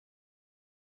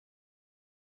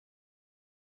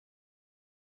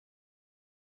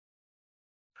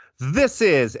This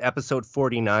is episode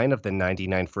 49 of the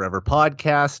 99 Forever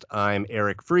podcast. I'm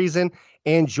Eric Friesen,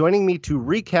 and joining me to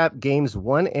recap games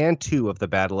 1 and 2 of the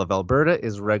Battle of Alberta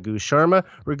is Raghu Sharma.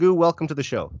 Raghu, welcome to the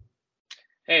show.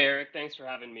 Hey, Eric, thanks for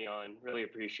having me on. Really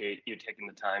appreciate you taking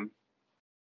the time.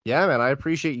 Yeah, man, I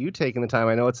appreciate you taking the time.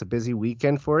 I know it's a busy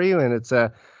weekend for you, and it's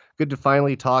good to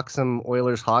finally talk some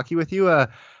Oilers hockey with you. How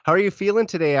are you feeling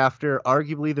today after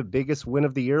arguably the biggest win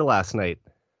of the year last night?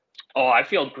 Oh, I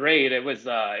feel great. It was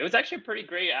actually a pretty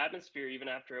great atmosphere even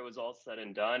after it was all said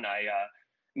and done. I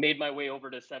made my way over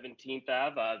to 17th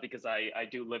Ave because I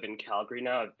do live in Calgary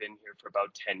now. I've been here for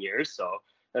about 10 years, so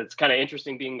it's kind of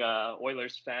interesting being a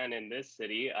Oilers fan in this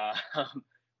city.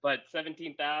 But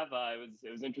 17th Ave,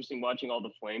 it was interesting watching all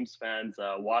the Flames fans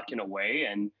walking away,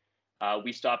 and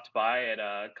we stopped by at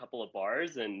a couple of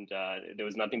bars, and there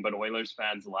was nothing but Oilers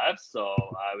fans left. So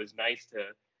it was nice to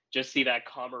just see that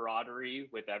camaraderie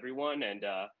with everyone, and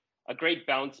a great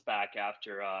bounce back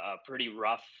after a pretty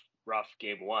rough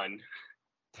game one.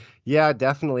 Yeah,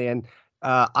 definitely. And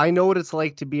I know what it's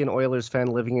like to be an Oilers fan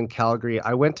living in Calgary.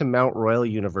 I went to Mount Royal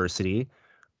University,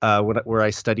 where I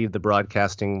studied the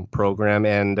broadcasting program,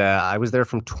 and I was there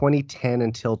from 2010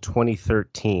 until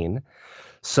 2013.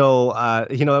 So,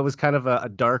 it was kind of a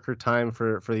darker time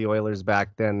for the Oilers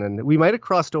back then, and we might have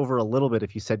crossed over a little bit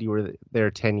if you said you were there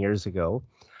 10 years ago.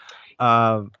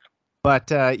 Um, but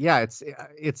yeah, it's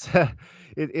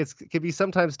it can be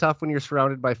sometimes tough when you're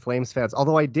surrounded by Flames fans.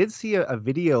 Although I did see a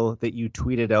video that you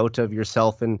tweeted out of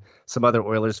yourself and some other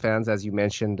Oilers fans, as you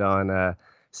mentioned on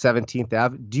 17th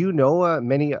Ave. Do you know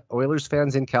many Oilers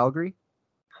fans in Calgary?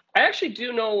 I actually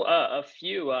do know a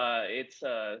few. It's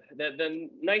the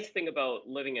nice thing about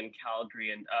living in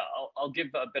Calgary, and I'll give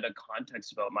a bit of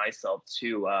context about myself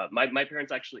too. My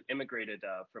parents actually immigrated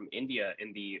from India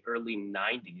in the early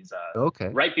 '90s, Okay.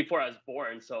 right before I was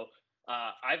born. So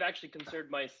I've actually considered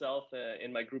myself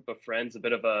in my group of friends a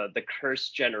bit of the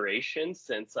cursed generation,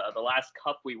 since the last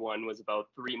cup we won was about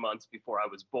 3 months before I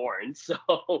was born. So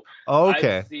I've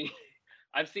Okay. seen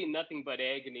I've seen nothing but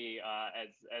agony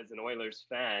as an Oilers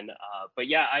fan. But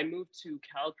yeah, I moved to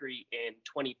Calgary in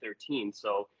 2013,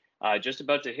 so just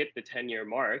about to hit the 10-year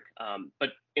mark. But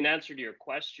in answer to your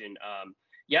question,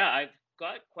 yeah, I've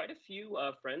got quite a few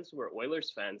friends who are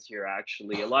Oilers fans here.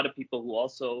 Actually, a lot of people who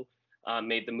also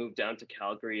made the move down to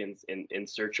Calgary in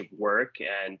search of work,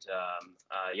 and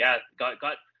yeah, got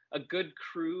a good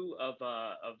crew of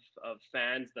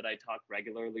fans that I talk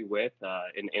regularly with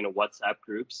in a WhatsApp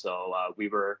group. So we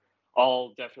were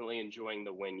all definitely enjoying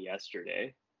the win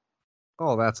yesterday.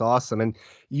 Oh, that's awesome. And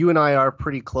you and I are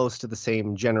pretty close to the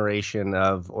same generation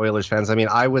of Oilers fans. I mean,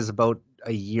 I was about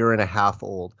a year and a half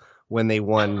old when they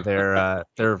won their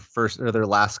first or their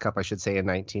last cup, I should say, in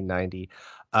 1990.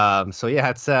 So yeah,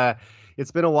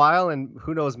 it's been a while, and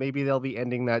who knows, maybe they'll be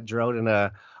ending that drought in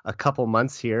a couple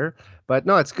months here. But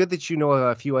no, it's good that you know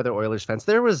a few other Oilers fans.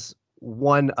 There was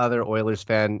one other Oilers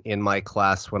fan in my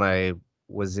class when I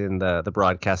was in the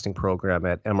broadcasting program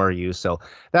at MRU. So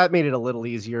that made it a little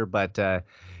easier. But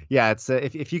yeah, it's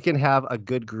if you can have a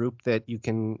good group that you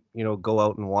can go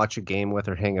out and watch a game with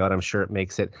or hang out, I'm sure it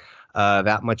makes it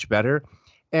that much better.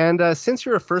 And since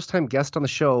you're a first-time guest on the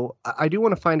show, I do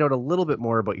want to find out a little bit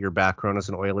more about your background as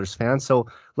an Oilers fan. So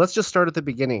let's just start at the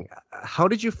beginning. How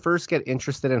did you first get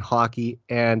interested in hockey,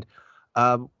 and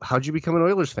how did you become an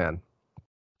Oilers fan?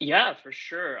 Yeah, for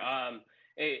sure. I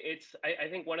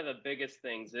think one of the biggest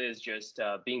things is just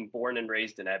being born and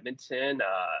raised in Edmonton.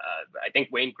 I think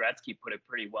Wayne Gretzky put it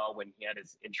pretty well when he had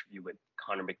his interview with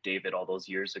Connor McDavid all those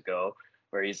years ago,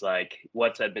 where he's like,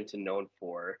 "What's Edmonton known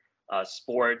for?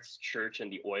 Sports, church, and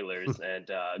the Oilers." And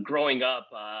growing up,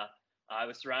 I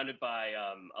was surrounded by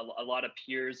a lot of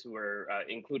peers who were,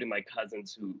 including my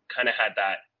cousins, who kind of had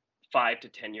that 5 to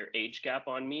 10 year age gap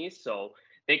on me. So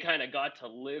they kind of got to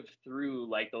live through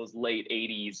like those late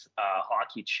 80s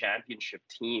hockey championship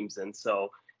teams. And so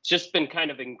it's just been kind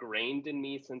of ingrained in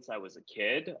me since I was a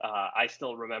kid. I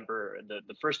still remember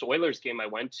the first Oilers game I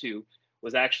went to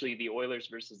was actually the Oilers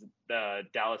versus the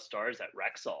Dallas Stars at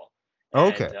Rexall.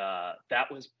 Okay. And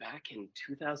that was back in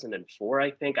 2004,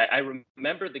 I think. I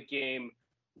remember the game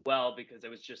well because it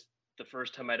was just the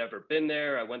first time I'd ever been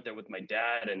there. I went there with my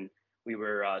dad, and we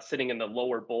were sitting in the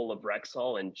lower bowl of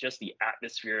Rexall, and just the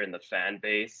atmosphere and the fan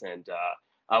base. And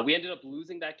we ended up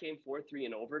losing that game 4-3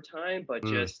 in overtime, but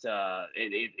Mm. just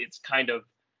it's kind of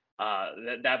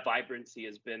that vibrancy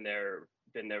has been there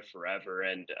forever.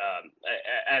 And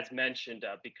as mentioned,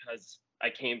 because I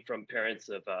came from parents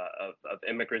of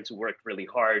immigrants who worked really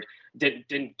hard,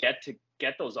 didn't get to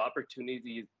get those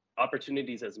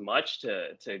opportunities as much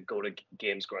to go to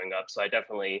games growing up. So I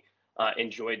definitely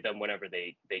enjoyed them whenever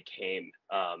they came.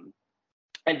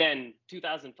 And then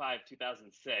 2005,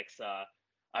 2006,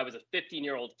 I was a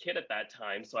 15-year-old kid at that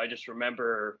time, so I just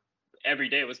remember every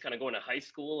day was kind of going to high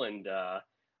school and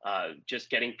just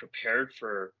getting prepared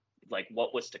for like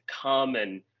what was to come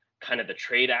and kind of the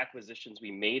trade acquisitions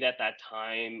we made at that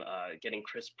time, getting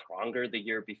Chris Pronger the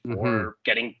year Hmm. before,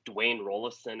 getting Dwayne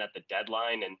Rollison at the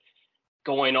deadline, and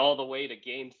going all the way to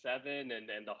Game 7 and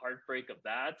the heartbreak of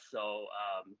that. So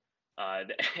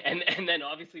and then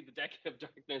obviously the decade of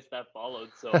darkness that followed.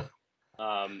 So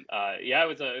yeah,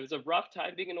 it was a rough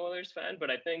time being an Oilers fan, but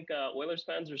I think Oilers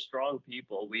fans are strong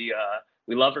people. We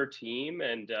love our team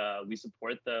and we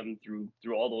support them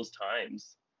through all those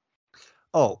times.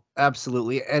 Oh,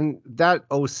 absolutely. And that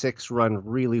 '06 run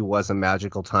really was a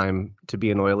magical time to be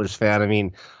an Oilers fan. I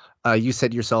mean, you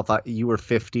said yourself you were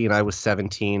 50 and I was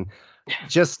 17.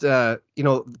 Just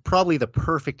probably the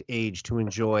perfect age to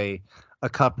enjoy a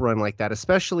cup run like that,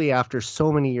 especially after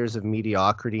so many years of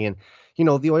mediocrity. And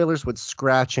the Oilers would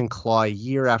scratch and claw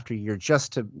year after year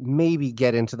just to maybe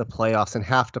get into the playoffs and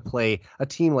have to play a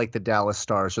team like the Dallas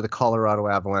Stars or the Colorado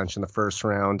Avalanche in the first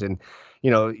round, and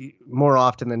more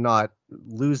often than not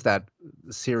lose that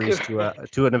series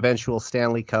to an eventual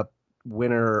Stanley Cup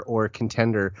winner or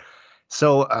contender.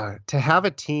 So to have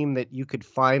a team that you could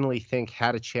finally think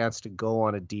had a chance to go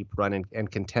on a deep run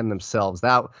and contend themselves,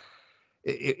 that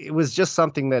it was just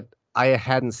something that I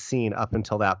hadn't seen up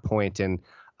until that point, and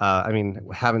I mean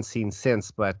haven't seen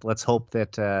since. But let's hope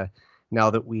that now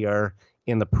that we are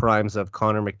in the primes of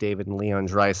Connor McDavid and Leon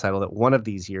Draisaitl, that one of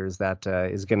these years that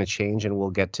is going to change, and we'll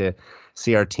get to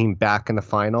see our team back in the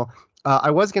final.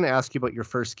 I was going to ask you about your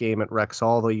first game at Rexall,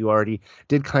 although you already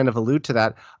did kind of allude to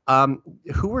that.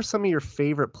 Who were some of your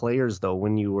favorite players, though,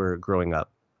 when you were growing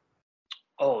up?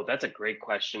 Oh, that's a great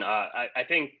question. I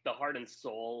think the heart and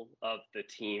soul of the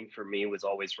team for me was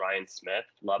always Ryan Smith.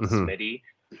 Love Hmm. Smitty.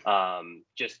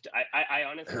 Just I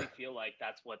honestly feel like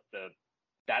that's what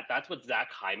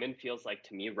Zach Hyman feels like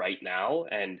to me right now.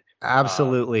 And um,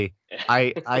 Absolutely.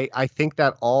 I think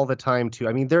that all the time too.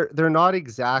 I mean, they're not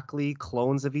exactly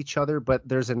clones of each other, but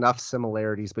there's enough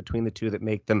similarities between the two that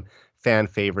make them fan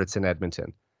favorites in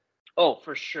Edmonton. oh,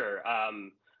 for sure.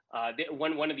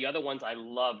 One of the other ones I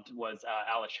loved was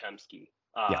Alex Hemsky.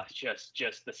 Yeah.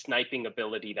 Just the sniping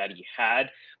ability that he had.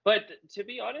 But to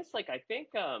be honest, like I think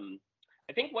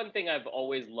one thing I've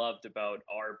always loved about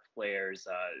our players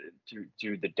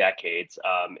through the decades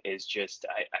is just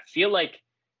I feel like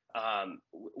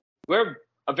we're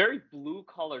a very blue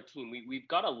collar team. We've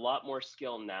got a lot more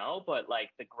skill now, but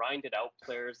like the grinded out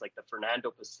players like the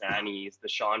Fernando Pisanis, the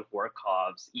Sean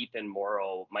Horkovs, Ethan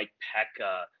Morrow, Mike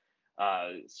Pekka,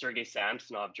 Sergei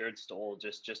Samsonov, Jared Stoll,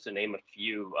 just to name a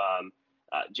few.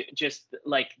 Just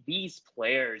like these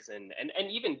players and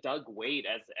even Doug Wade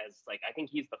as like I think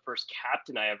he's the first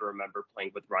captain I ever remember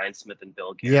playing with Ryan Smith and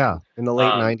Bill Yeah, Guerin. in the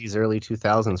late Um, 90s, early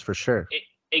 2000s for sure.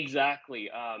 Exactly.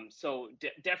 So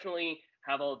definitely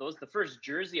have all of those. The first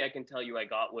jersey I can tell you I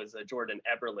got was a Jordan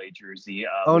Eberle jersey,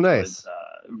 Oh, which nice. was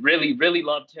really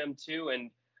loved him too. And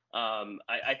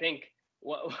I think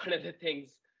one of the things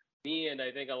me and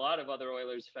I think a lot of other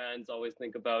Oilers fans always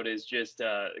think about is just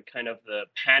kind of the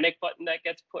panic button that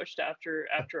gets pushed after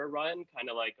a run, kind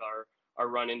of like our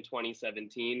run in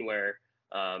 2017 where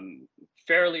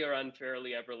fairly or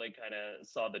unfairly Eberle kind of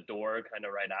saw the door kind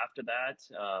of right after that.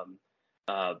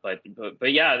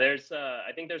 But yeah, there's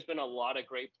I think there's been a lot of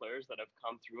great players that have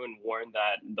come through and worn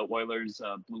that the Oilers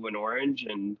blue and orange,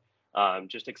 and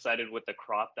just excited with the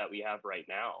crop that we have right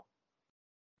now.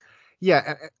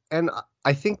 Yeah, and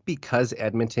I think because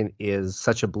Edmonton is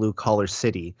such a blue collar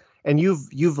city, and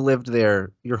you've lived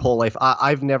there your whole life.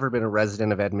 I've never been a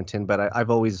resident of Edmonton, but I've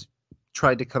always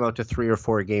tried to come out to 3 or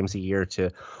 4 games a year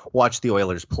to watch the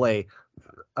Oilers play.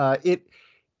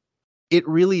 It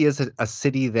really is a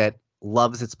city that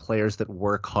loves its players that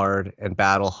work hard and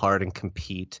battle hard and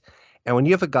compete. And when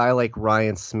you have a guy like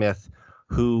Ryan Smith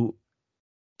who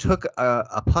took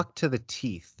a puck to the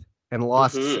teeth and Hmm.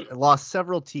 lost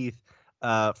several teeth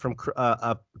from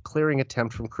a clearing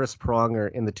attempt from Chris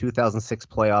Pronger in the 2006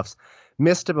 playoffs,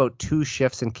 missed about 2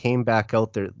 shifts and came back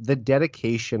out there. The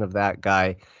dedication of that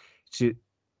guy to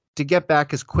get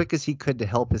back as quick as he could to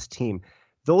help his team.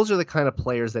 Those are the kind of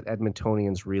players that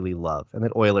Edmontonians really love and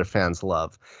that Oiler fans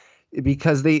love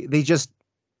because they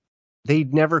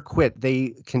never quit.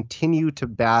 They continue to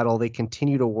battle, they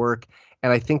continue to work,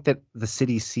 and I think that the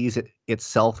city sees it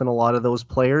itself in a lot of those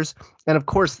players. And of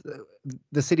course,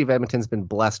 the city of Edmonton's been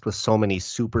blessed with so many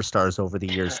superstars over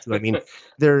the years too. I mean,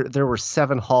 there were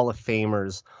 7 Hall of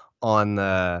Famers on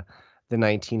the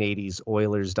 1980s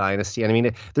Oilers dynasty. And I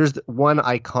mean, there's one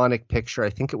iconic picture. I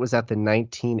think it was at the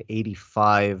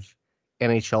 1985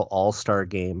 NHL All-Star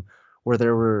game where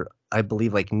there were, I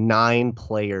believe, like 9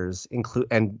 players,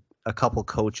 and a couple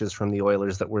coaches from the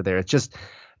Oilers that were there.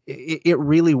 It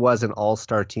really was an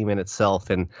all-star team in itself.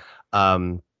 And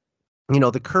um,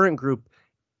 the current group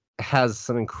has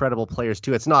some incredible players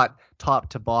too. It's not top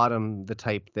to bottom the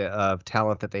type of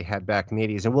talent that they had back in the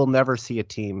 80s, and we'll never see a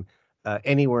team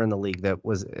anywhere in the league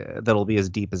that'll be as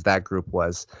deep as that group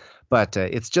was. But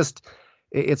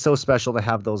it's so special to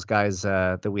have those guys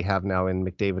that we have now in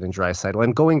McDavid and Draisaitl.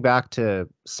 And going back to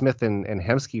Smith and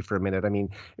Hemsky for a minute, I mean,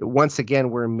 once again,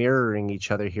 we're mirroring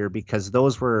each other here because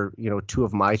those were, two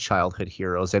of my childhood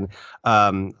heroes. And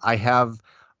I have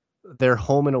their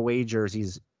home and away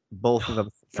jerseys, both of them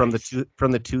Nice.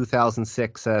 from the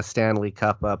 2006 Stanley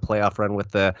Cup playoff run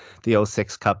with the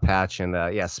 '06 Cup patch. And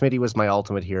yeah, Smitty was my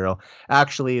ultimate hero.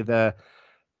 Actually,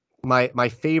 my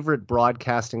favorite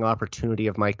broadcasting opportunity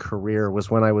of my career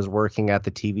was when I was working at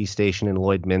the TV station in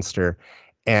Lloydminster,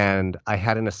 and I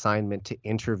had an assignment to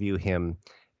interview him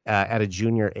at a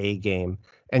junior A game.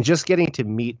 And just getting to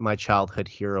meet my childhood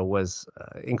hero was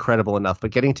incredible enough,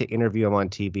 but getting to interview him on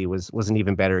TV was an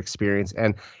even better experience.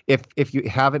 And if you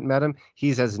haven't met him,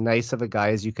 he's as nice of a guy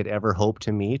as you could ever hope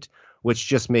to meet, which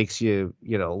just makes you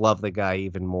love the guy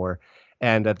even more.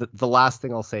 And the last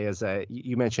thing I'll say is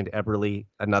you mentioned Eberle,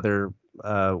 another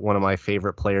one of my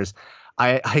favorite players.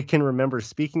 I can remember,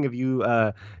 speaking of you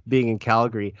being in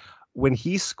Calgary, when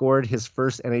he scored his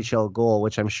first NHL goal,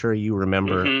 which I'm sure you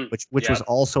remember, which was Yeah.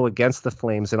 also against the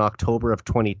Flames in October of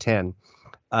 2010.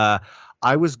 Uh,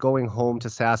 I was going home to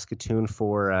Saskatoon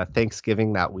for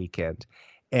Thanksgiving that weekend,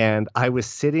 and I was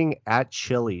sitting at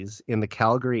Chili's in the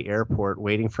Calgary airport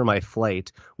waiting for my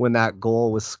flight when that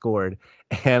goal was scored.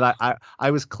 And I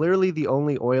was clearly the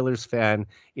only Oilers fan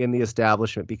in the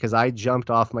establishment because I jumped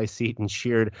off my seat and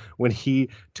cheered when he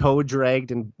toe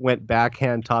dragged and went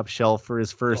backhand top shelf for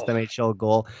his first Oh, NHL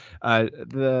goal.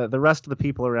 The rest of the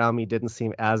people around me didn't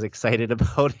seem as excited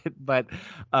about it, but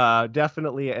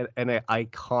definitely an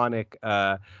iconic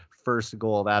first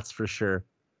goal, that's for sure.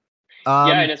 yeah, Um,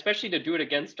 and especially to do it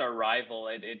against our rival,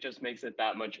 it just makes it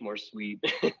that much more sweet.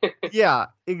 yeah,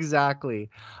 exactly.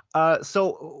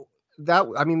 So that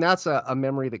I mean that's a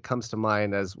memory that comes to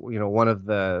mind as one of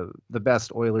the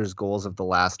best Oilers goals of the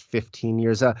last 15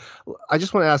 years. I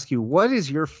just want to ask you, what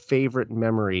is your favorite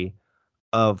memory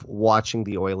of watching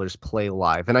the Oilers play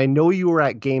live? And I know you were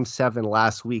at Game 7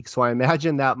 last week, so I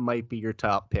imagine that might be your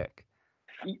top pick.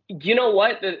 You know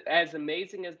what? As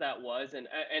amazing as that was, and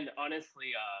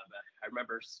honestly, I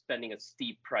remember spending a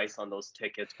steep price on those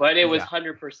tickets, but it was Yeah.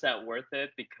 100% worth it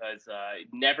because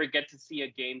never get to see a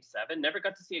game seven, never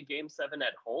got to see a game seven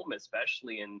at home,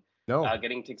 especially, and No.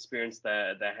 getting to experience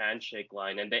the handshake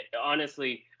line. And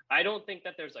honestly, I don't think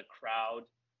that there's a crowd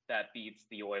that beats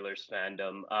the Oilers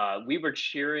fandom. We were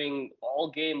cheering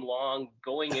all game long,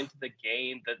 going into the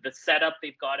game. The setup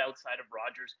they've got outside of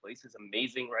Rogers Place is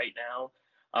amazing right now.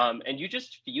 And you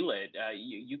just feel it.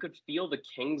 You could feel the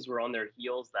Kings were on their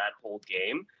heels that whole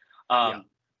game. Yeah.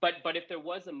 But if there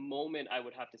was a moment, I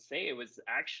would have to say it was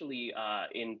actually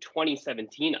in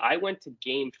 2017. I went to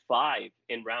Game 5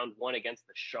 in Round 1 against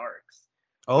the Sharks,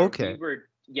 where we Okay. were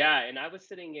and I was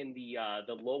sitting in the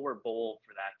lower bowl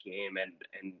for that game,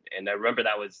 and I remember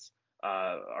that was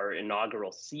our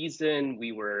inaugural season.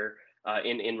 We were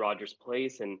in Rogers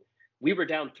Place, and we were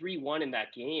down 3-1 in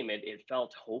that game. It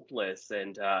felt hopeless.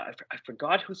 And I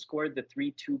forgot who scored the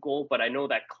 3-2 goal, but I know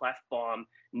that Clefbaum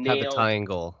Had the nailed, tying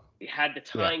goal. had the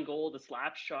Yeah. tying goal, the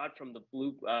slap shot from the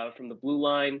blue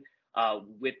line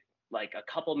with like a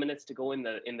couple minutes to go in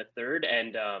the third.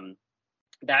 And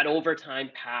that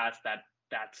overtime pass,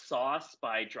 that sauce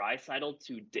by Draisaitl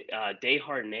to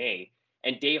Desharnais,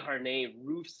 and Desharnais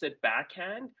roofs it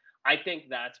backhand. I think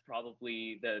that's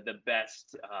probably the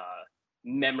best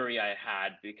memory I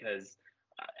had because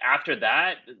after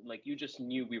that, like you just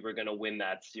knew we were going to win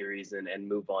that series and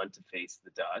move on to face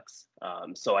the Ducks.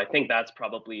 So I think that's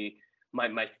probably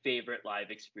my favorite live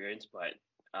experience. But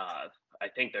I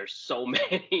think there's so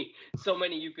many, so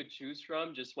many you could choose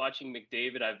from. Just watching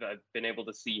McDavid, I've been able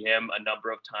to see him a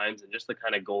number of times, and just the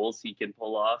kind of goals he can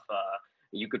pull off.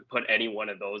 You could put any one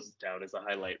of those down as a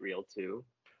highlight reel too.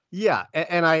 Yeah,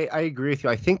 and I agree with you.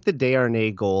 I think the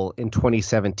Desharnais goal in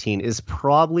 2017 is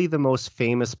probably the most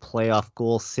famous playoff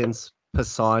goal since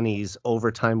Pisani's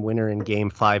overtime winner in Game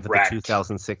 5 of the Correct.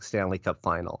 2006 Stanley Cup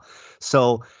Final.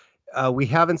 So we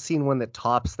haven't seen one that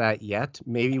tops that yet.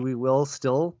 Maybe we will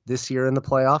still this year in the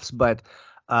playoffs, but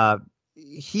uh,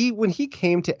 when he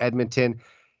came to Edmonton,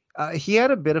 He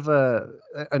had a bit of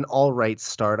an all right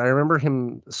start. I remember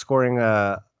him scoring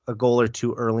a goal or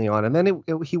two early on, and then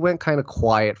he went kind of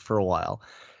quiet for a while.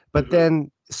 But Hmm.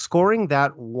 then scoring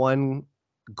that one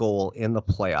goal in the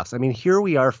playoffs. I mean, here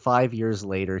we are 5 years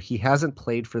later. He hasn't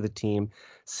played for the team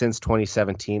since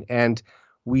 2017, and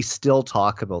we still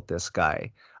talk about this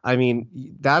guy. I mean,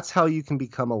 that's how you can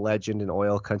become a legend in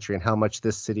oil country and how much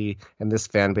this city and this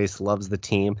fan base loves the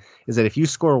team is that if you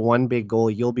score one big goal,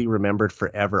 you'll be remembered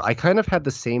forever. I kind of had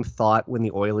the same thought when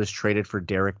the Oilers traded for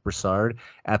Derek Brassard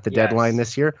at the deadline Yes.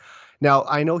 this year. Now,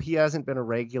 I know he hasn't been a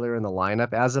regular in the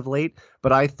lineup as of late,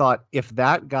 but I thought if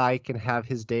that guy can have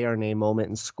his Desharnais moment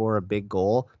and score a big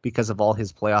goal because of all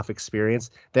his playoff experience,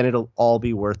 then it'll all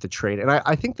be worth the trade. And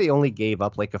I think they only gave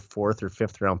up like a fourth or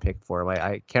fifth round pick for him.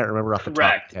 I can't remember off the top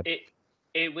of Correct. my head.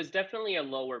 It was definitely a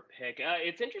lower pick.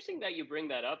 It's interesting that you bring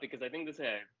that up because I think this is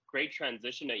a great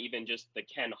transition to even just the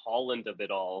Ken Holland of it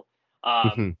all.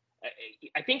 Mhm.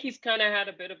 I think he's kind of had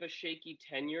a bit of a shaky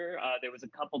tenure. There was a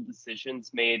couple decisions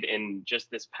made in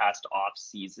just this past off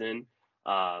season,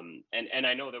 and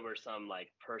I know there were some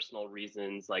like personal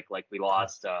reasons, like we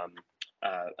lost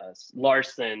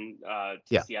Larson to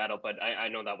Yeah. Seattle, but I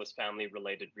know that was family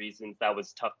related reasons. That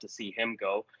was tough to see him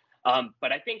go.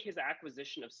 But I think his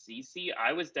acquisition of CC,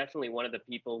 I was definitely one of the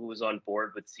people who was on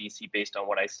board with CC based on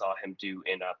what I saw him do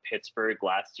in Pittsburgh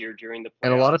last year during the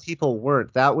And a lot of playoffs. people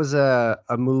weren't. That was a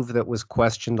move that was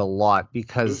questioned a lot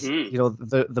because, Hmm.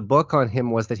 the book on him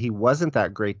was that he wasn't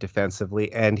that great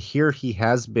defensively, and here he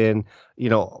has been,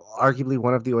 arguably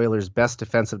one of the Oilers' best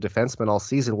defensive defensemen all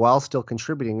season while still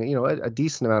contributing, a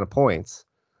decent amount of points.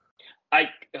 I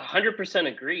 100%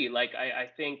 agree. Like I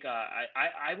think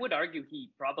I would argue he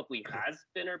probably has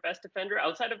been our best defender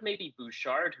outside of maybe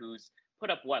Bouchard, who's put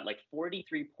up what like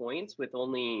 43 points with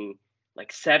only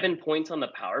like 7 points on the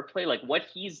power play. Like what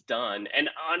he's done, and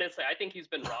honestly, I think he's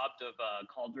been robbed of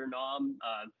Caldernom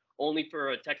only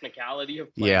for a technicality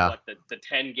of playing Yeah. what the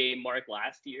 10 game mark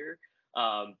last year.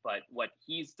 But what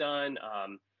he's done.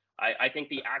 I think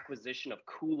the acquisition of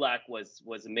Kulak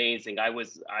was amazing. I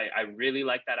really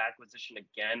like that acquisition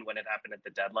again when it happened at the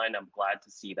deadline. I'm glad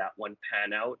to see that one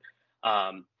pan out.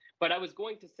 But I was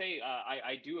going to say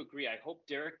I do agree. I hope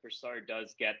Derek Brassard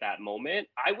does get that moment.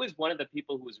 I was one of the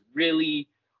people who was really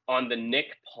on the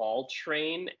Nick Paul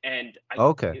train, and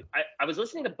Okay. I was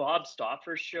listening to Bob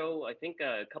Stauffer's show I think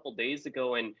a couple days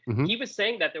ago, and Hmm. he was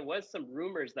saying that there was some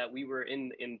rumors that we were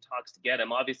in talks to get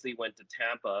him. Obviously, went to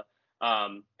Tampa.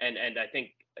 And I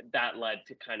think that led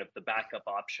to kind of the backup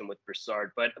option with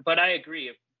Broussard. But I agree.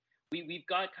 If we've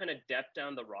got kind of depth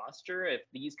down the roster, if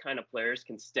these kind of players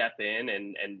can step in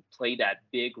and play that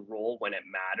big role when it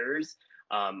matters,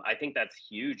 I think that's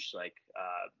huge. Like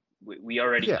we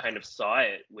already Yeah. kind of saw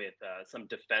it with some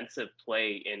defensive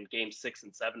play in Game 6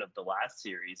 and 7 of the last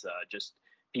series. Just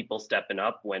people stepping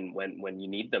up when you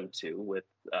need them to, with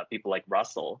people like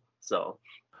Russell. So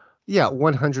Yeah,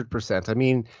 100%. I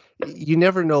mean, you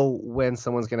never know when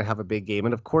someone's going to have a big game.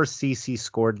 And of course, CC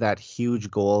scored that huge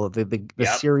goal, the yep,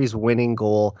 series winning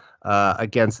goal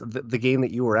against the game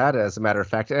that you were at, as a matter of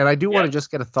fact. And I do want yep, to just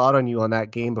get a thought on you on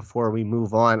that game before we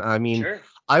move on. I mean, sure.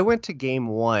 I went to game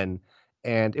one,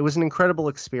 and it was an incredible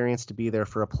experience to be there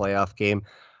for a playoff game.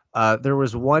 There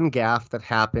was one gaffe that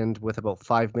happened with about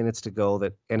 5 minutes to go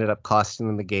that ended up costing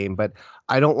them the game, but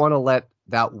I don't want to let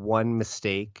that one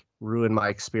mistake ruin my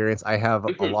experience. I have a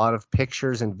Mhm. lot of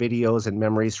pictures and videos and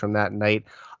memories from that night.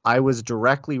 I was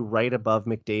directly right above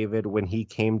McDavid when he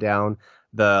came down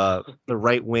the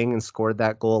right wing and scored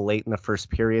that goal late in the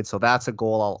first period. So that's a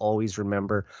goal I'll always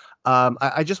remember.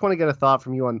 I just want to get a thought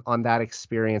from you on that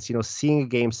experience. Seeing a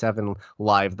game seven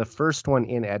live, the first one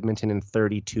in Edmonton in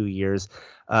 32 years,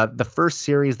 the first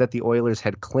series that the Oilers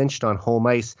had clinched on home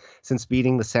ice since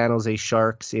beating the San Jose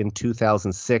Sharks in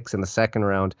 2006 in the second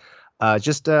round.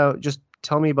 Just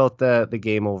tell me about the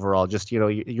game overall. Just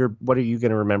you're what are you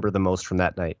going to remember the most from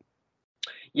that night?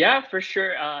 Yeah, for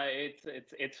sure.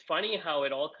 It's funny how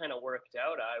it all kind of worked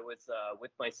out. I was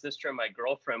with my sister and my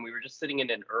girlfriend. We were just sitting in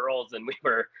an Earl's, and we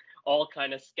were all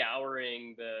kind of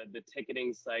scouring the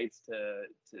ticketing sites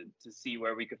to see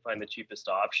where we could find the cheapest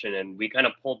option. And we kind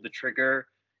of pulled the trigger,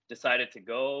 decided to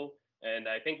go. And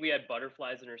I think we had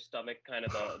butterflies in our stomach kind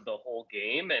of the whole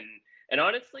game. And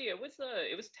honestly, it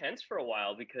was tense for a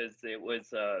while because it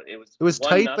was It was one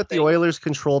tight, but the nothing. Oilers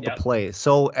controlled the Yep. play.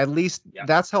 So at least Yep.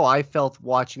 that's how I felt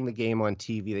watching the game on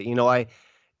TV. That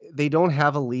they don't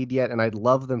have a lead yet, and I'd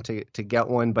love them to get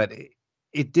one, but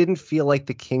it didn't feel like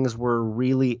the Kings were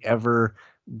really ever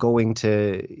going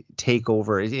to take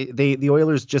over. The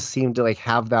Oilers just seemed to like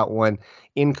have that one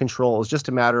in control. It was just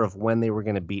a matter of when they were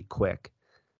going to beat quick.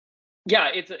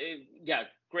 Yeah, yeah.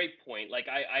 great point. Like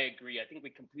I agree. I think we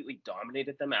completely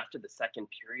dominated them after the second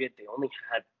period. They only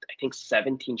had, I think,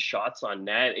 17 shots on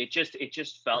net. It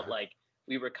just felt like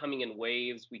we were coming in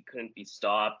waves. We couldn't be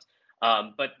stopped.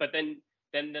 But then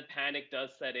the panic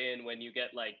does set in when you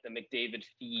get like the McDavid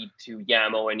feed to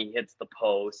Yamo and he hits the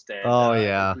post, Oh and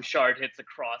yeah. Bouchard hits a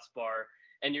crossbar,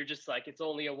 and you're just like, it's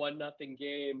only a 1-0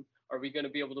 game. Are we going to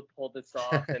be able to pull this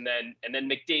off? And then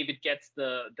McDavid gets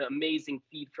the amazing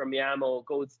feed from Yamo,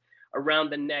 goes around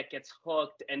the net, gets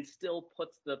hooked, and still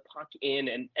puts the puck in.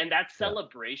 And that Yeah.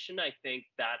 celebration, I think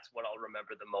that's what I'll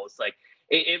remember the most. Like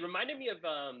it reminded me of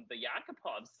the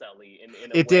Yakupov celly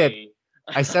in a It did. way.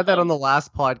 I said that on the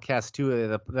last podcast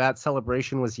too. That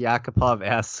celebration was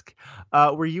Yakupov-esque.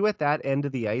 Were you at that end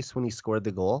of the ice when he scored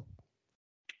the goal?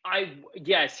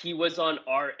 Yes, he was on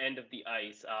our end of the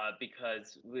ice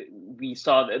because we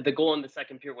saw the goal in the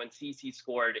second period when CC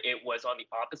scored. It was on the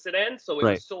opposite end, so it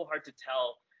Right. was so hard to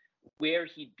tell where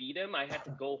he beat him. I had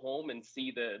to go home and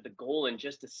see the goal, and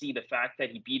just to see the fact that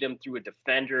he beat him through a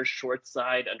defender, short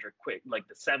side, under Quick, like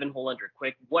the 7-hole under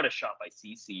Quick. What a shot by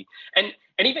CC! And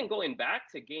even going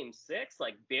back to Game 6,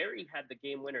 like Barry had the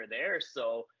game winner there.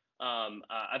 So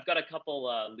I've got a couple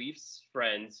Leafs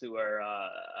friends who are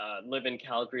live in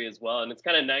Calgary as well, and it's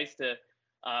kind of nice to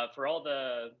for all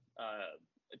the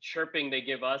chirping they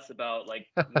give us about like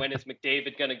when is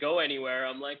McDavid going to go anywhere.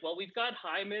 I'm like, well, we've got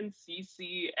Hyman,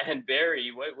 CC, and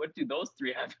Barry. What do those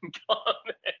three have in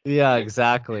Yeah, common?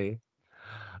 exactly.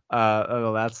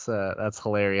 That's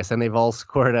hilarious, and they've all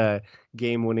scored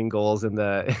game-winning goals in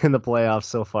the in the playoffs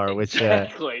so far,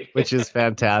 Exactly. which is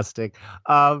fantastic.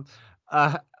 Um,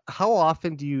 uh, how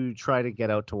often do you try to get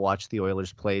out to watch the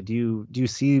Oilers play? Do you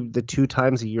see the 2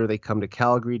 times a year they come to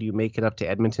Calgary? Do you make it up to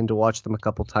Edmonton to watch them a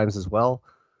couple times as well?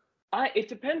 It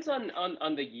depends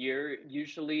on the year.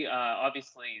 Usually,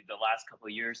 obviously, the last couple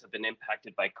of years have been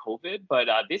impacted by COVID, but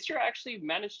this year I actually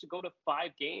managed to go to 5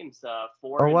 games,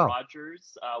 four Oh in wow,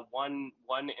 Rogers, one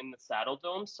in the Saddle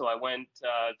Dome. So I went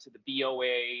to the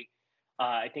BOA.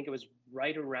 I think it was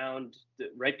right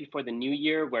before the New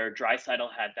Year, where Draisaitl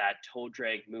had that toe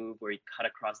drag move where he cut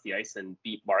across the ice and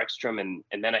beat Markstrom,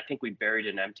 and then I think we buried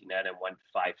an empty net and won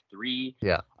 5-3.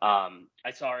 yeah. I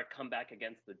saw her come back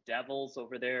against the Devils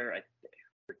over there.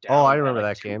 We're Oh, I down by remember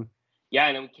like that two. game. Yeah,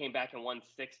 and then we came back and won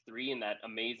 6-3 in that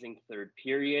amazing third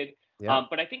period. Yeah.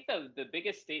 But I think the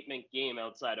biggest statement game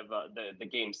outside of the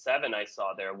game seven I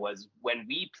saw there was when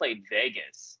we played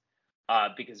Vegas,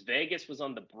 because Vegas was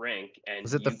on the brink, and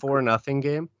Was it the you four could nothing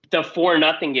game? the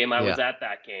 4-0 game. I Yeah. was at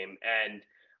that game, and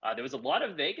there was a lot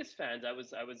of Vegas fans. I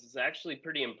was actually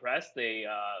pretty impressed. They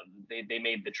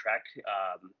made the trek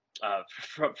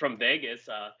from Vegas.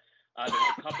 There was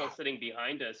a couple sitting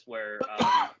behind us where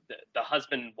the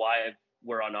husband and wife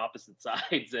were on opposite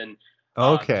sides, and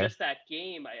Okay. just that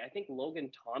game, I think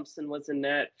Logan Thompson was in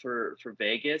net for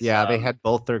Vegas. Yeah, they had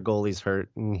both their goalies hurt,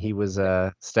 and he was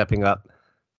stepping up.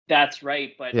 That's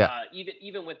right, but Yeah.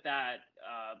 even with that,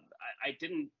 I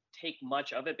didn't take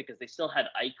much of it because they still had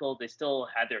Eichel, they still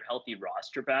had their healthy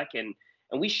roster back, and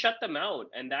we shut them out.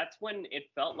 And that's when it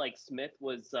felt like Smith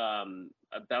was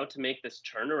about to make this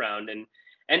turnaround. And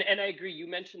I agree. You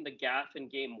mentioned the gaff in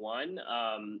Game 1,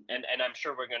 and I'm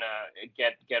sure we're gonna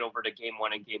get over to Game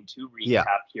 1 and Game 2 Yeah.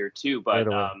 recap here too. Right But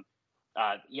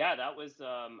away. yeah, that was.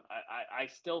 I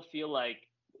still feel like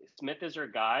Smith is our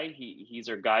guy. He's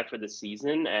our guy for the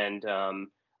season, and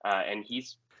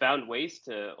he's found ways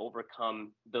to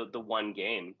overcome the one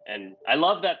game. And I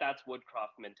love that that's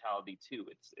Woodcroft mentality too.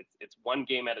 It's one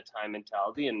game at a time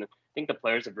mentality, and I think the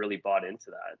players have really bought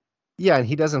into Yeah, and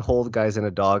he doesn't hold guys in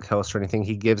a doghouse or anything.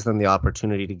 He gives them the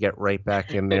opportunity to get right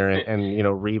back in there that.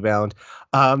 and rebound.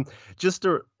 Um, just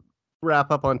to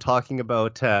wrap up on talking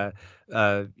about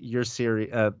your series,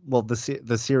 well, the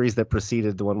series that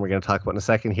preceded the one we're going to talk about in a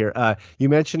second here. You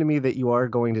mentioned to me that you are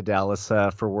going to Dallas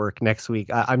for work next week.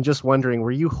 I'm just wondering, were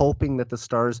you hoping that the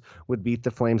Stars would beat the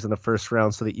Flames in the first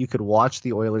round so that you could watch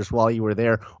the Oilers while you were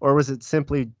there, or was it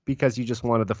simply because you just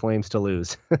wanted the Flames to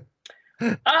lose?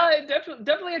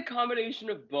 Definitely a combination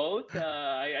of both.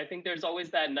 I think there's always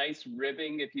that nice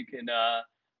ribbing if you can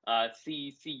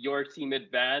see your team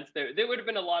advance. There would have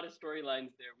been a lot of storylines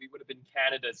there. We would have been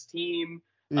Canada's team.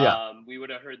 Yeah. We would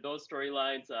have heard those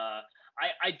storylines.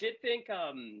 I did think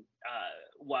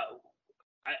what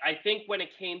I think when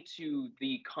it came to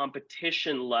the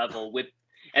competition level with,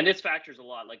 and this factors a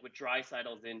lot, like with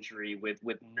Draisaitl's injury, with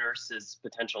Nurse's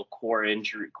potential core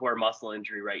muscle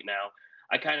injury right now.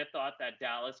 I kind of thought that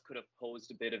Dallas could have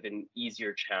posed a bit of an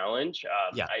easier challenge.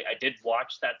 Yeah. I did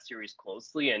watch that series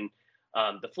closely, and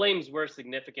the Flames were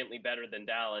significantly better than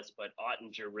Dallas, but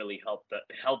Ottinger really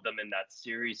held them in that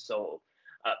series. So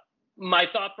My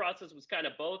thought process was kind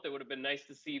of both. It would have been nice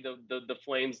to see the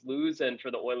Flames lose and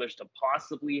for the Oilers to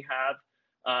possibly have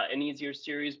an easier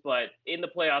series, but in the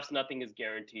playoffs, nothing is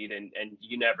guaranteed, and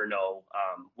you never know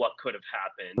what could have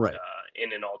happened Right.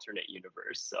 in an alternate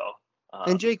universe. So,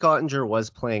 And um, Jake Ottinger was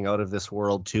playing out of this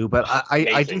world too, but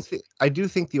amazing. I do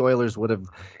think the Oilers would have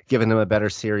given him a better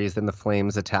series than the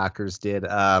Flames attackers did.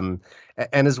 And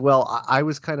as well, I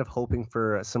was kind of hoping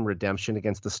for some redemption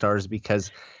against the Stars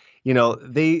because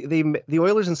the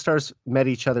Oilers and Stars met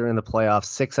each other in the playoffs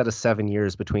 6 out of 7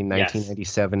 years between Yes,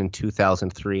 1997 and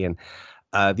 2003, and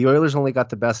the Oilers only got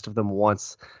the best of them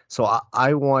once. So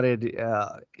I wanted,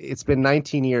 it's been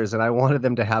 19 years, and I wanted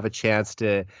them to have a chance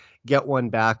to get one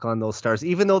back on those Stars,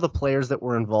 even though the players that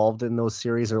were involved in those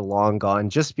series are long gone.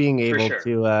 Just being for able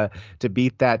sure. to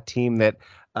beat that team that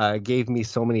gave me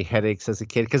so many headaches as a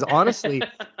kid. Because honestly,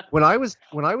 when I was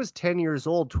 10 years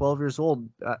old, 12 years old,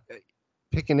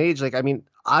 pick an age. Like I mean,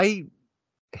 I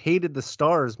hated the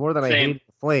Stars more than I Same. hated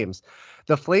the Flames.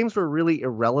 The Flames were really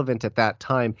irrelevant at that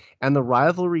time, and the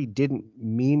rivalry didn't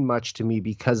mean much to me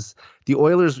because the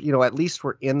Oilers, at least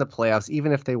were in the playoffs,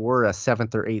 even if they were a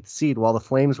seventh or eighth seed, while the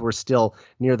Flames were still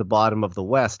near the bottom of the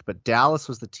West. But Dallas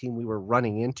was the team we were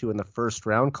running into in the first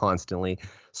round constantly.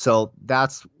 So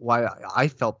that's why I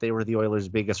felt they were the Oilers'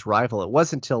 biggest rival. It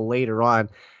wasn't until later on,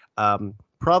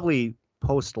 probably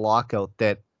post lockout,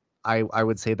 that I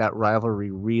would say that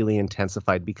rivalry really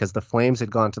intensified because the Flames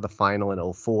had gone to the final in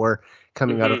 '04.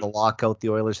 Coming out of Hmm. the lockout, the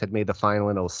Oilers had made the final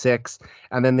in '06.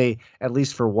 And then they, at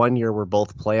least for 1 year, were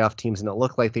both playoff teams. And it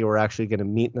looked like they were actually going to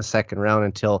meet in the second round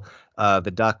until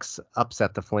the Ducks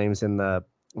upset the Flames in the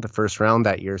first round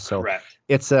that year. So Correct.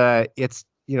 it's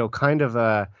kind of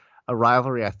a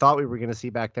rivalry I thought we were going to see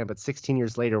back then, but 16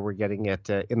 years later, we're getting it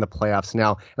in the playoffs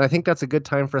now. And I think that's a good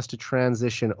time for us to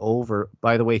transition over.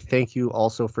 By the way, thank you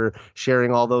also for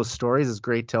sharing all those stories. It's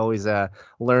great to always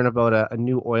learn about a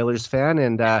new Oilers fan.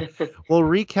 And we'll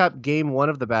recap game one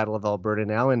of the Battle of Alberta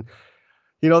now. And,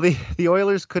 the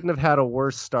Oilers couldn't have had a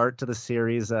worse start to the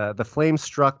series. The Flames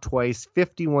struck twice,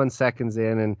 51 seconds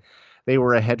in, and they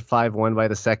were ahead 5-1 by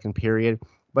the second period.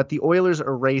 But the Oilers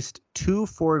erased two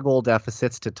four-goal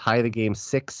deficits to tie the game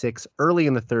 6-6 early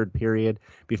in the third period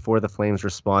before the Flames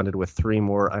responded with three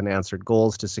more unanswered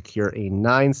goals to secure a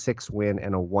 9-6 win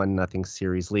and a 1-0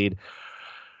 series lead.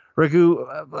 Raghu,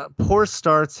 poor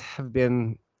starts have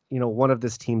been, one of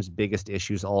this team's biggest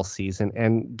issues all season,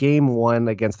 and game one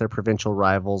against their provincial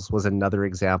rivals was another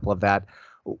example of that.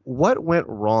 What went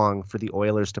wrong for the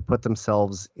Oilers to put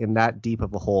themselves in that deep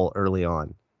of a hole early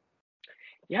on?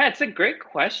 Yeah, it's a great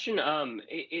question.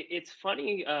 It's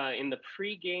funny. In the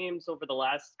pre games over the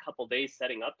last couple days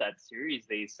setting up that series,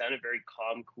 they sounded very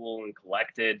calm, cool, and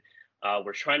collected.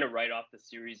 We're trying to write off the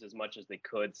series as much as they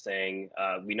could, saying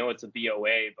we know it's a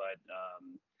BOA,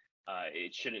 but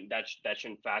it shouldn't. That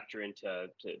shouldn't factor into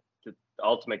the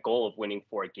ultimate goal of winning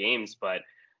 4 games. But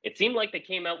it seemed like they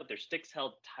came out with their sticks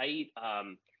held tight.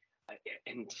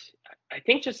 And I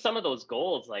think just some of those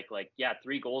goals, like yeah,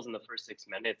 3 goals in the first 6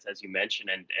 minutes, as you mentioned,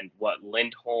 and what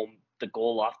Lindholm, the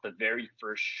goal off the very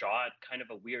first shot, kind of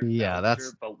a weird Yeah,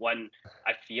 bouncer, but one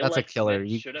I feel that's a like killer.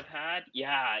 Smith should have had.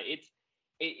 Yeah,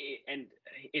 and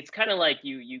it's kind of like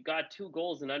you got 2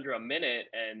 goals in under a minute,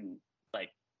 and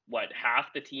like what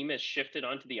half the team has shifted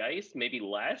onto the ice, maybe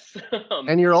less.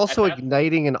 And you're At also that point,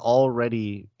 igniting an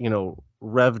already,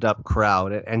 revved up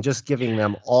crowd and just giving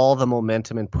them yes. all the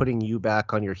momentum and putting you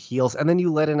back on your heels. And then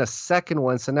you let in a second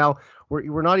one. So now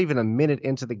we're not even a minute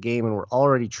into the game and we're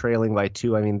already trailing by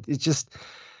two. I mean, it's just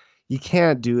you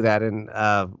can't do that. And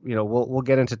we'll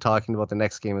get into talking about the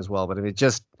next game as well. But it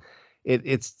just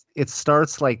it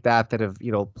starts like that have,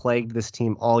 plagued this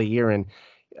team all year. And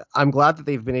I'm glad that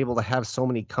they've been able to have so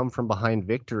many come from behind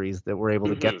victories that were able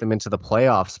to get Hmm. them into the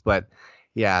playoffs. But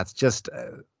yeah, it's just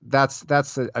that's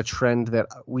a trend that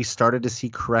we started to see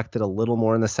corrected a little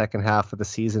more in the second half of the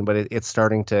season, but it's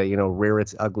starting to rear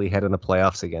its ugly head in the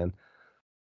playoffs again.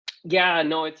 Yeah,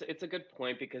 no, it's a good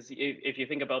point because if you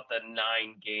think about the 9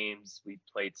 games we've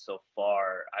played so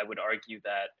far, I would argue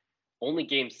that only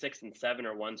game 6 and 7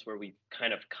 are ones where we've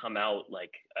kind of come out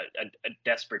like a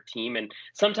desperate team. And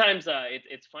sometimes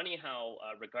it's funny how,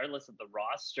 regardless of the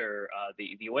roster,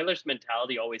 the Oilers'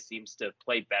 mentality always seems to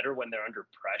play better when they're under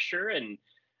pressure. And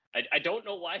I don't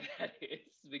know why that is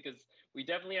because we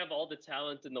definitely have all the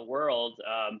talent in the world.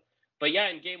 But yeah,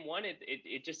 in game one,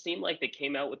 it just seemed like they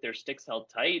came out with their sticks held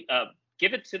tight.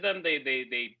 Give it to them.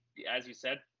 They as you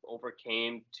said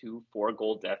overcame 2 4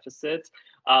 goal deficits.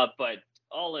 But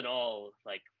all in all,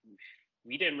 like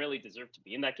we didn't really deserve to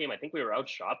be in that game. I think we were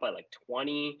outshot by like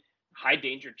 20. High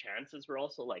danger chances were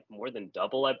also like more than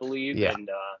double, I believe. Yeah. And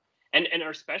and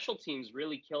our special teams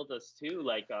really killed us too.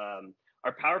 Like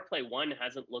our power play one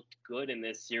hasn't looked good in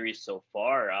this series so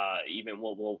far. Even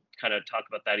we'll kind of talk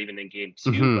about that even in game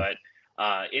two, Hmm. but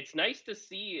it's nice to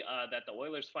see that the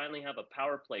Oilers finally have a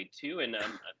power play too, and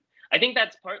I think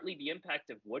that's partly the impact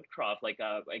of Woodcroft.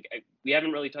 We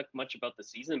haven't really talked much about the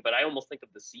season, but I almost think of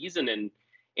the season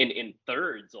in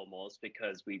thirds almost,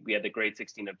 because we had the great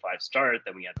 16-5 start,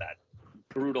 then we had that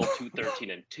brutal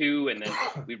 2-13-2, and then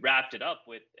we wrapped it up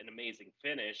with an amazing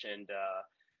finish.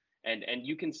 And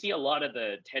you can see a lot of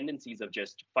the tendencies of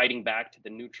just fighting back to the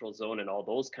neutral zone and all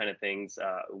those kind of things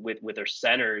with our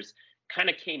centers kind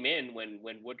of came in when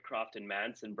Woodcroft and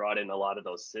Manson brought in a lot of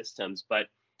those systems. But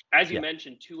as you Yeah.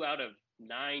 mentioned, 2 out of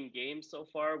 9 games so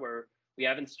far where we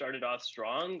haven't started off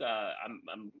strong.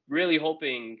 I'm really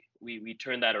hoping we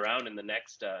turn that around in the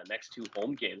next 2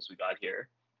 home games we got here.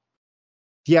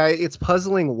 Yeah, it's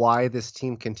puzzling why this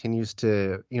team continues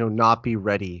to, not be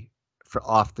ready for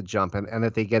off the jump, and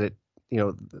that they get it,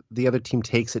 the other team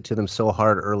takes it to them so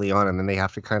hard early on, and then they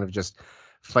have to kind of just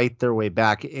fight their way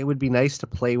back. It would be nice to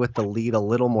play with the lead a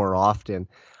little more often.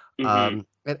 Hmm.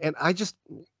 And I just,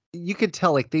 you could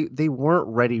tell, like, they weren't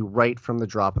ready right from the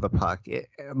drop of the puck.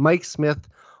 Mike Smith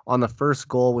on the first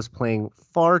goal was playing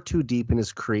far too deep in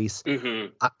his crease. Hmm.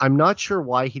 I'm not sure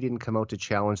why he didn't come out to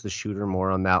challenge the shooter more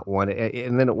on that one,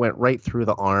 and then it went right through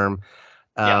the arm.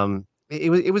 Yeah.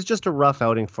 It was just a rough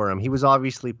outing for him. He was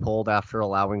obviously pulled after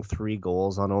allowing 3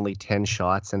 goals on only 10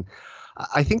 shots, and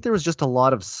I think there was just a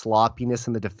lot of sloppiness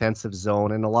in the defensive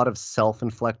zone and a lot of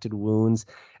self-inflicted wounds,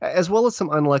 as well as some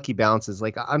unlucky bounces.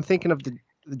 Like, I'm thinking of the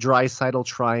Draisaitl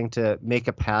trying to make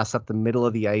a pass up the middle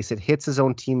of the ice. It hits his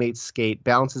own teammate's skate,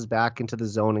 bounces back into the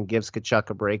zone, and gives Kachuk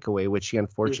a breakaway, which he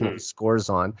unfortunately Hmm. scores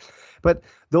on. But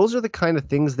those are the kind of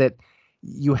things that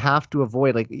you have to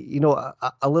avoid. Like,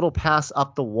 a little pass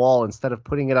up the wall instead of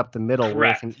putting it up the middle where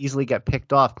it can Correct. easily get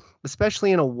picked off,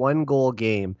 especially in a 1-goal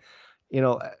game.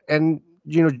 And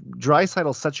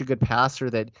Draisaitl's such a good passer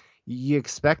that you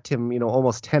expect him,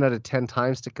 almost 10 out of 10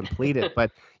 times to complete it.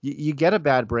 But you get a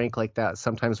bad break like that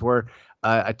sometimes where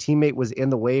a teammate was in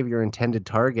the way of your intended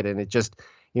target, and it just,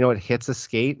 it hits a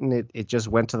skate, and it just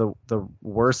went to the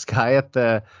worst guy at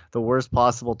the worst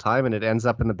possible time, and it ends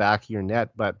up in the back of your net.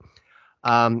 But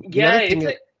the Yeah, other thing it's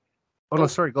is, a. oh no, Oh,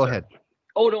 sorry, go sorry. ahead.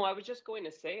 Oh no, I was just going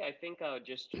to say, I think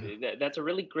that's a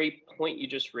really great point you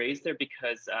just raised there,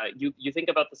 because you think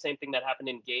about the same thing that happened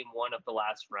in game one of the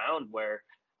last round, where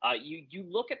you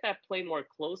look at that play more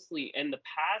closely, and the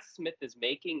pass Smith is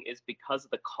making is because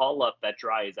of the call up that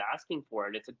Dry is asking for,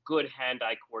 and it's a good hand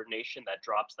eye coordination that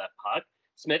drops that puck.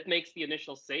 Smith makes the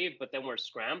initial save, but then we're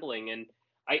scrambling, and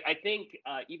I think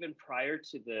even prior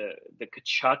to the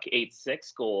Kachuk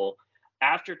 8-6 goal,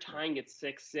 after tying it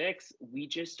 6-6, we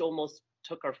just almost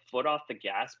took our foot off the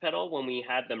gas pedal when we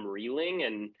had them reeling,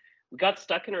 and we got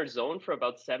stuck in our zone for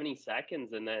about 70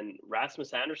 seconds, and then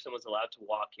Rasmus Anderson was allowed to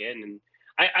walk in. And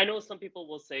I know some people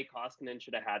will say Koskinen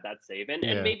should have had that save, and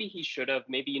Yeah. maybe he should have.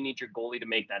 Maybe you need your goalie to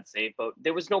make that save, but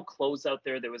there was no closeout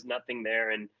there. There was nothing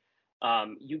there, and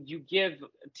you give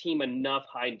a team enough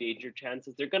high danger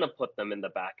chances, they're going to put them in the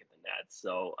back of the net.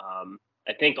 So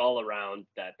I think all around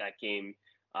that game,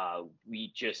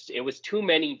 it was too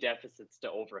many deficits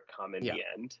to overcome in Yeah. the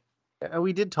end. And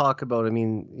we did talk about, I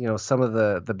mean, some of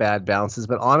the bad bounces,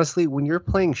 but honestly, when you're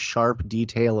playing sharp,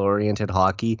 detail-oriented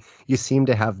hockey, you seem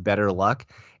to have better luck.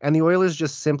 And the Oilers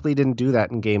just simply didn't do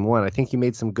that in game one. I think you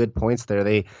made some good points there.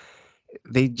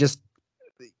 They just,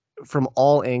 from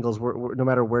all angles, no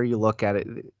matter where you look at it,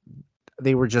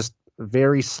 they were just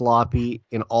very sloppy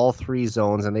in all 3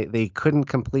 zones, and they couldn't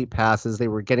complete passes. They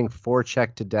were getting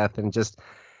forechecked to death, and just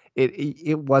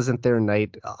it wasn't their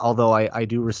night. Although I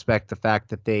do respect the fact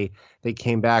that they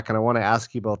came back, and I want to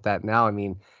ask you about that now. I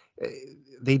mean, eh,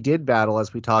 they did battle,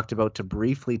 as we talked about, to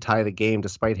briefly tie the game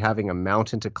despite having a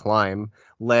mountain to climb,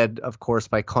 led of course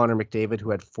by Connor McDavid, who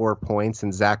had 4 points,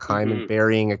 and Zach Hyman Hmm.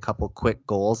 burying a couple quick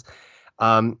goals.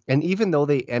 And even though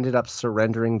they ended up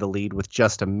surrendering the lead with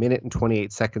just a minute and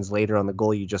 28 seconds later on the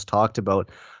goal you just talked about,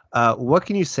 what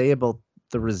can you say about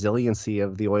the resiliency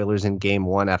of the Oilers in game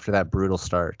one after that brutal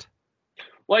start?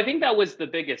 Well, I think that was the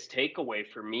biggest takeaway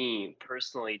for me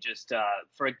personally. Just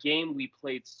for a game we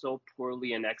played so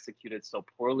poorly and executed so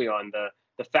poorly on,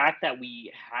 the fact that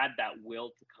we had that will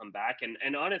to come back,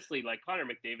 and honestly, like Connor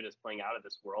McDavid is playing out of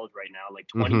this world right now. Like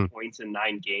 20 Hmm. points in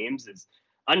 9 games is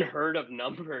unheard of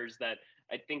numbers that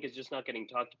I think is just not getting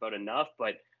talked about enough.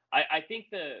 But I think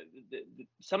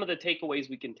some of the takeaways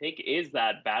we can take is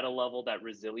that battle level, that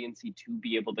resiliency to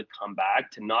be able to come back,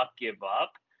 to not give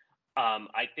up.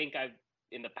 I think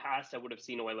in the past I would have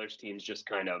seen Oilers teams just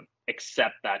kind of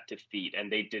accept that defeat,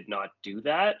 and they did not do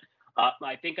that.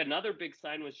 I think another big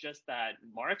sign was just that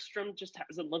Markstrom just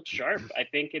hasn't looked sharp. I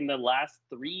think in the last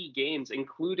 3 games,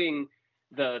 including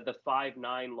the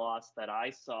 5-9 loss that I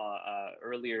saw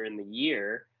earlier in the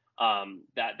year,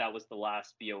 that was the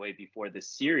last BOA before this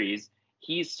series.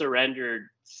 He's surrendered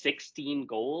 16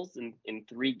 goals in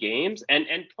 3 games, and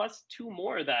plus 2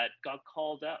 more that got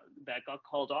called out, that got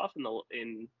called off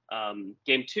in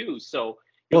game 2. So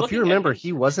you're Well, if you looking at remember, him.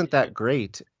 he wasn't that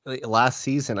great last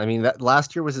season. I mean, that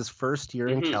last year was his first year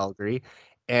in Mhm. Calgary,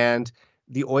 and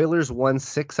the Oilers won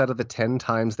 6 out of the 10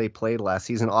 times they played last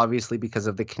season. Obviously, because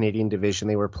of the Canadian division,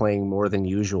 they were playing more than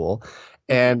usual. Mhm.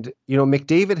 And,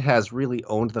 McDavid has really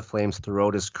owned the Flames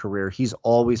throughout his career. He's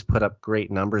always put up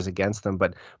great numbers against them,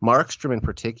 but Markstrom in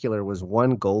particular was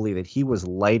one goalie that he was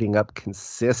lighting up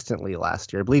consistently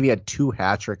last year. I believe he had 2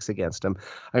 hat tricks against him.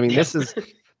 I mean, Yeah. this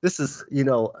is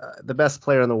the best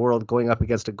player in the world going up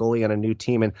against a goalie on a new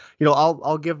team. And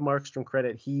I'll give Markstrom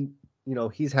credit.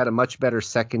 He's had a much better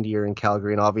second year in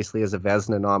Calgary, and obviously as a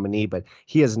Vezina nominee, but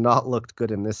he has not looked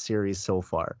good in this series so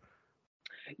far.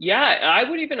 Yeah, I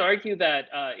would even argue that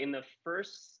in the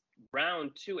first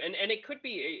round too, and it could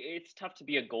be, it's tough to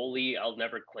be a goalie. I'll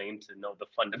never claim to know the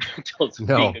fundamentals of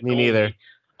being No, a me neither.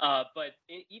 goalie. But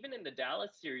even in the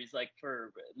Dallas series, like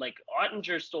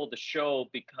Ottinger stole the show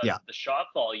because Yeah. of the shot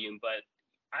volume, but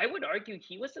I would argue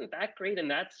he wasn't that great in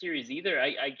that series either.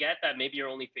 I get that maybe you're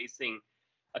only facing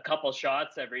a couple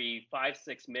shots every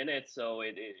 5-6 minutes, so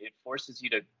it forces you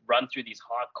to run through these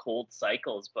hot cold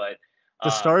cycles, but The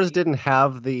Stars he. didn't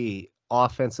have the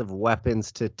offensive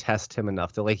weapons to test him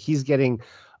enough. Like he's getting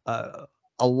uh,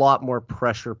 a lot more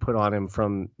pressure put on him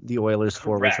from the Oilers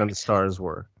forwards than the Correct. Stars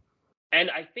were.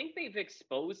 And I think they've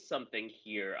exposed something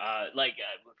here.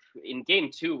 In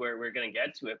game 2, where we're going to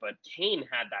get to it, but Kane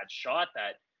had that shot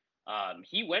that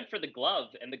he went for the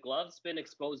glove, and the glove's been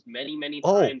exposed many, many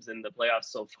Oh, times in the playoffs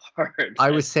so far. I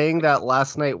was saying that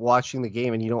last night watching the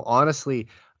game, and honestly,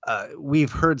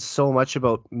 we've heard so much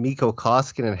about Mikko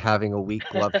Koskinen having a weak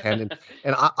glove hand,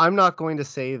 and I'm not going to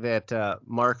say that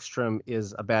Markstrom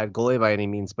is a bad goalie by any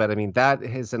means, but I mean that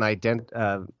is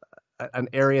an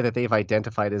area that they've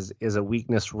identified is a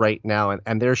weakness right now,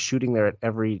 and they're shooting there at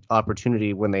every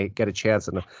opportunity when they get a chance,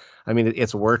 and I mean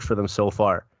it's worked for them so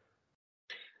far.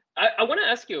 I want to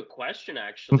ask you a question,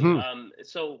 actually. Hmm.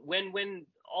 So when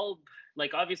all,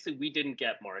 like, obviously we didn't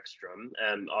get Markstrom,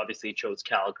 and obviously chose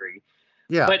Calgary.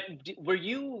 Yeah. But were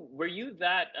you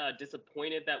that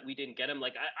disappointed that we didn't get him?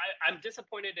 Like I'm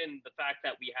disappointed in the fact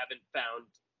that we haven't found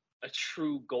a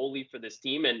true goalie for this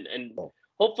team, and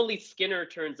hopefully Skinner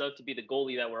turns out to be the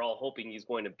goalie that we're all hoping he's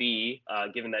going to be,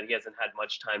 given that he hasn't had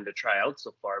much time to try out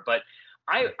so far. But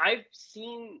I've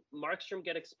seen Markstrom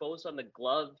get exposed on the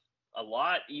glove a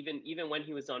lot, even when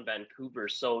he was on Vancouver.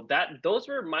 So those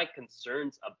were my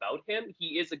concerns about him.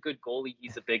 He is a good goalie.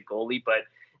 He's a big goalie, but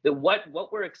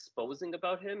what we're exposing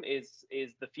about him is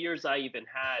the fears I even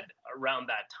had around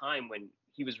that time when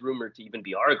he was rumored to even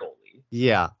be our goalie.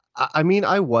 Yeah. I mean,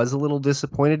 I was a little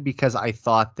disappointed because I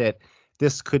thought that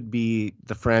this could be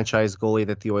the franchise goalie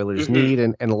that the Oilers Hmm. need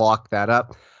and lock that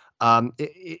up.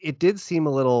 It did seem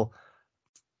a little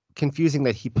confusing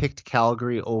that he picked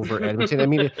Calgary over Edmonton. I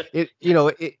mean,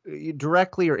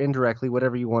 directly or indirectly,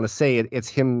 whatever you want to say, it's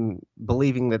him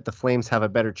believing that the Flames have a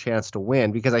better chance to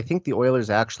win because I think the Oilers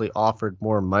actually offered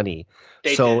more money.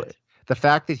 They So did. the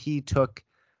fact that he took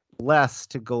less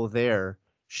to go there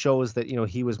shows that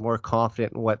he was more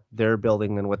confident in what they're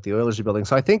building than what the Oilers are building.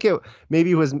 So I think it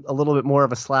maybe was a little bit more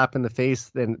of a slap in the face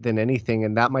than anything,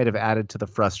 and that might have added to the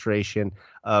frustration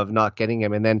of not getting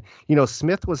him. And then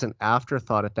Smith was an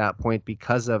afterthought at that point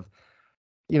because of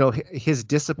his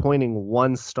disappointing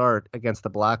one start against the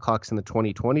Blackhawks in the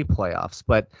 2020 playoffs,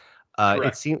 but it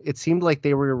Correct. seemed like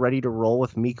they were ready to roll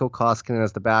with Mikko Koskinen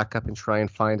as the backup and try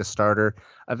and find a starter.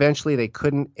 Eventually, they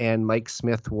couldn't, and Mike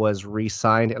Smith was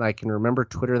re-signed. And I can remember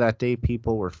Twitter that day;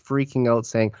 people were freaking out,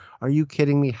 saying, "Are you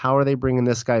kidding me? How are they bringing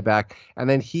this guy back?" And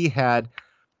then he had.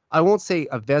 I won't say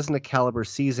a Vezina caliber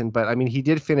season, but I mean, he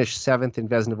did finish 7th in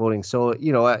Vezina voting. So,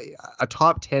 a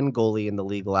top 10 goalie in the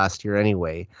league last year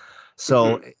anyway.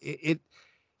 So Hmm.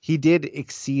 he did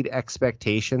exceed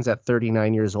expectations at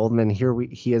 39 years old. And then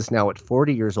he is now at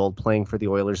 40 years old playing for the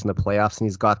Oilers in the playoffs, and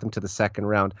he's got them to the second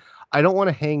round. I don't want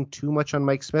to hang too much on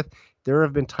Mike Smith. There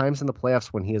have been times in the playoffs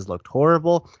when he has looked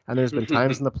horrible, and there's been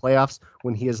times in the playoffs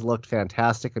when he has looked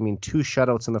fantastic. I mean, 2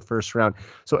 shutouts in the first round.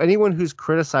 So anyone who's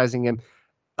criticizing him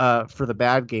for the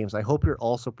bad games, I hope you're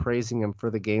also praising him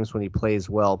for the games when he plays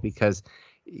well, because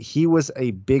he was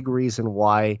a big reason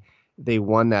why they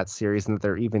won that series and that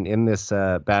they're even in this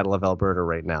Battle of Alberta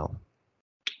right now.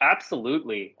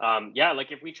 Absolutely. Yeah,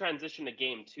 like if we transition to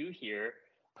game 2 here,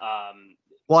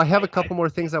 Well, I have a I couple more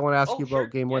yeah. things I want to ask Oh, you about sure.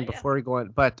 game Yeah, one yeah. before we go on,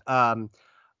 but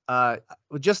uh,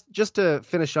 just to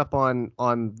finish up on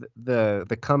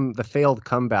the failed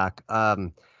comeback.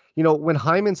 When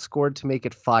Hyman scored to make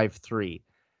it 5-3,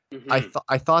 Hmm.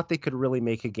 I thought they could really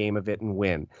make a game of it and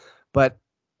win, but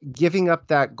giving up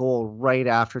that goal right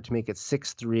after to make it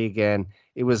 6-3 again,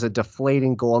 it was a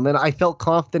deflating goal. And then I felt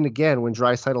confident again when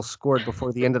Draisaitl scored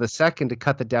before the end of the second to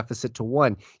cut the deficit to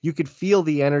 1. You could feel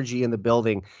the energy in the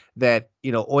building that,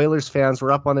 Oilers fans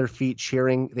were up on their feet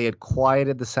cheering. They had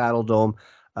quieted the Saddle Dome.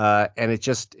 And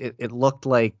it looked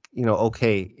like,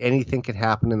 okay, anything could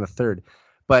happen in the third.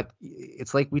 But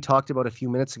it's like we talked about a few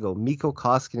minutes ago. Mikko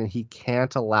Koskinen, he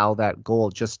can't allow that goal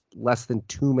just less than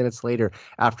 2 minutes later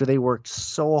after they worked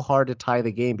so hard to tie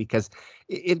the game, because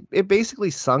it basically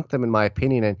sunk them, in my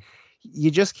opinion. And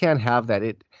you just can't have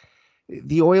that.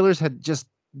 The Oilers had just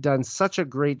done such a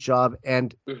great job,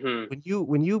 and Hmm.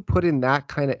 when you put in that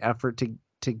kind of effort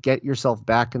to get yourself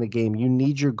back in the game, you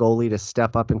need your goalie to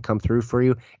step up and come through for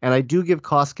you. And I do give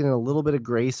Koskinen a little bit of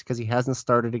grace because he hasn't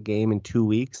started a game in 2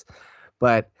 weeks,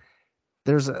 but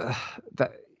there's a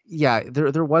that yeah,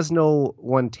 there was no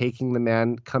one taking the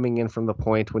man coming in from the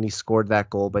point when he scored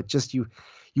that goal, but just you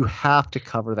have to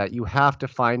cover that. You have to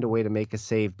find a way to make a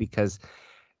save, because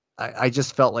I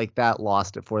just felt like that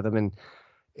lost it for them, and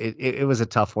it was a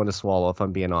tough one to swallow, if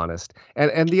I'm being honest.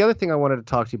 And the other thing I wanted to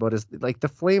talk to you about is, like, the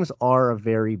Flames are a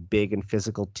very big and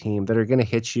physical team that are going to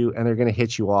hit you, and they're going to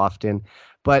hit you often,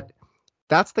 but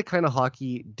that's the kind of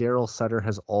hockey Daryl Sutter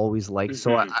has always liked.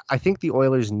 So I, Hmm. I think the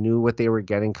Oilers knew what they were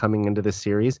getting coming into the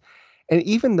series. And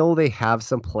even though they have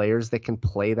some players that can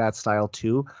play that style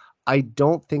too, I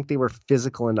don't think they were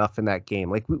physical enough in that game.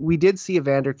 Like, we did see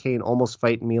Evander Kane almost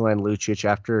fight Milan Lucic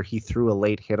after he threw a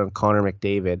late hit on Connor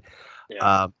McDavid.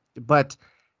 Yeah. But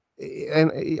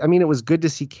and I mean, it was good to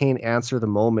see Kane answer the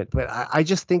moment, but I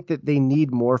just think that they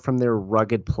need more from their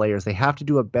rugged players. They have to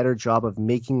do a better job of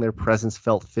making their presence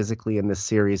felt physically in this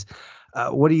series.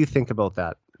 What do you think about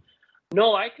that?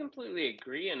 No, I completely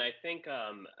agree, and I think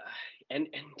and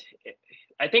it-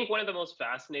 I think one of the most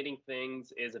fascinating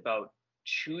things is about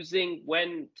choosing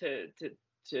when to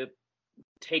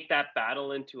take that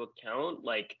battle into account.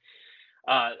 Like,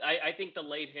 I think the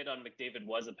late hit on McDavid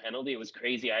was a penalty. It was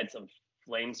crazy. I had some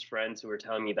Flames friends who were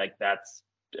telling me like that's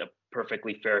a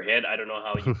perfectly fair hit. I don't know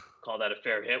how you call that a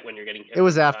fair hit when you're getting It hit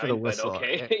was from after the behind, but whistle.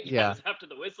 okay. Yeah, it Yeah. was after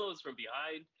the whistle. It was from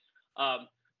behind.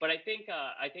 But I think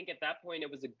at that point it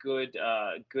was a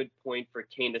good point for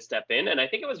Kane to step in, and I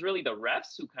think it was really the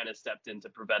refs who kind of stepped in to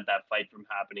prevent that fight from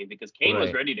happening because Kane was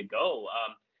Right. ready to go.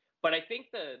 But I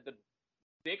think the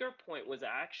bigger point was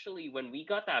actually when we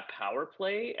got that power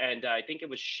play, and I think it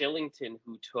was Shillington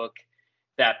who took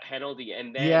that penalty,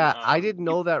 and then Yeah, I didn't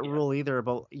you know that yeah. rule either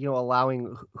about,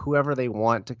 allowing whoever they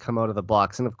want to come out of the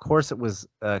box. And of course, it was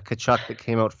Kachuk that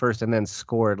came out first and then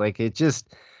scored. Like,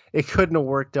 it couldn't have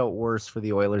worked out worse for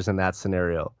the Oilers in that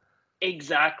scenario.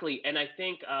 Exactly, and I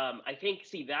think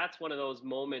see that's one of those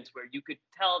moments where you could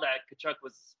tell that Kachuk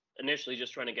was initially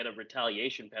just trying to get a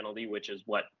retaliation penalty, which is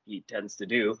what he tends to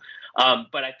do.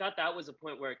 But I thought that was a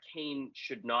point where Kane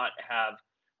should not have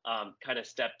kind of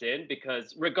stepped in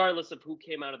because regardless of who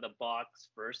came out of the box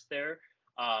first there,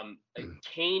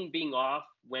 Kane being off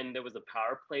when there was a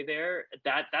power play there,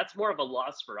 that's more of a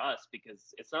loss for us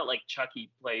because it's not like Chucky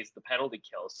plays the penalty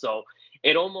kill, so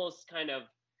it almost kind of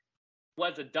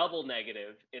was a double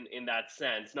negative in that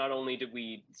sense. Not only did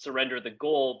we surrender the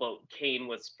goal, but Kane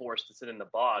was forced to sit in the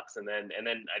box, and then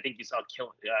I think you saw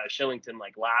Shillington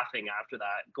like laughing after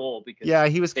that goal because Yeah,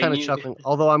 he was they kind of knew. chuckling.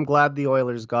 Although I'm glad the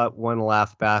Oilers got one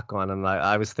laugh back on him.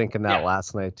 I was thinking that Yeah,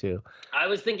 last night too. I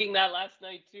was thinking that last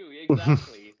night too.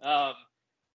 Exactly.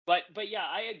 But yeah,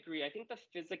 I agree. I think the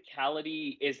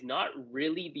physicality is not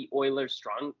really the Oilers'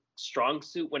 strong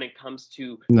suit when it comes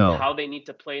to No. how they need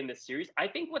to play in this series. I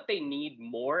think what they need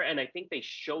more, and I think they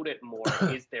showed it more,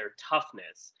 is their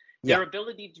toughness, Yeah. their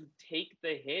ability to take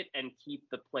the hit and keep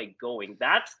the play going.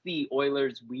 That's the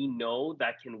Oilers we know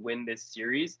that can win this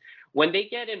series. When they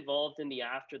get involved in the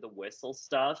after the whistle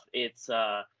stuff,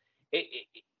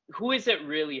 who is it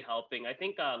really helping? I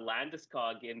think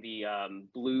Landeskog in the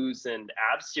Blues and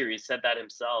Avs series said that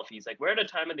himself. He's like, we're at a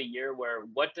time of the year where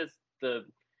what does the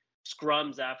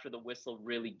scrums after the whistle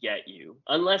really get you?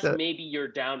 Unless The, maybe you're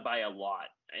down by a lot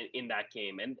in that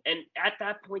game. And at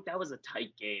that point, that was a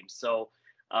tight game. So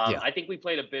yeah. I think we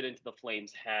played a bit into the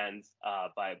Flames' hands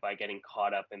by getting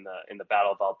caught up in the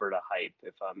Battle of Alberta hype.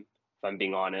 If I'm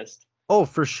being honest. Oh,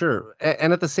 for sure.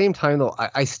 And at the same time, though,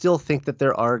 I still think that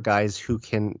there are guys who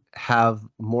can have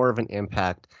more of an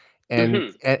impact and Hmm.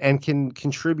 and can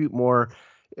contribute more.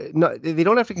 no, they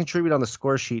don't have to contribute on the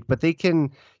score sheet, but they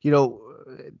can,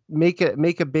 make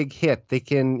a big hit. They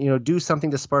can, do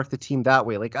something to spark the team that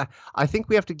way. Like I think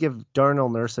we have to give Darnell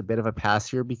Nurse a bit of a pass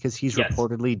here because he's Yes.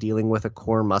 reportedly dealing with a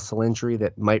core muscle injury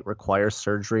that might require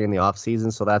surgery in the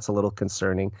offseason, so that's a little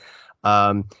concerning.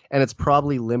 And it's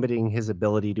probably limiting his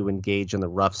ability to engage in the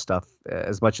rough stuff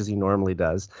as much as he normally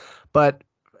does. But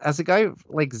as a guy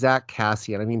like Zach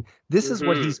Cassian, I mean, this is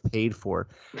what Hmm. he's paid for.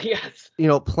 Yes.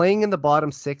 Playing in the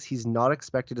bottom six, he's not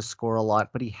expected to score a lot,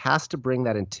 but he has to bring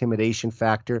that intimidation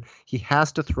factor. He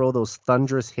has to throw those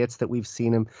thunderous hits that we've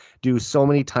seen him do so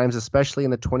many times, especially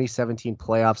in the 2017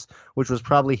 playoffs, which was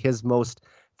probably his most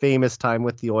famous time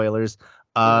with the Oilers.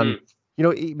 Um, Hmm.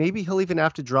 Maybe he'll even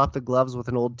have to drop the gloves with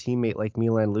an old teammate like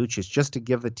Milan Lucic just to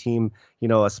give the team,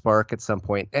 a spark at some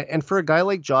point. And for a guy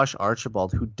like Josh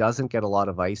Archibald, who doesn't get a lot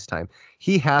of ice time,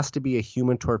 he has to be a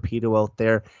human torpedo out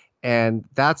there, and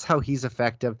that's how he's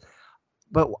effective.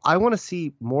 But I want to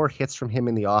see more hits from him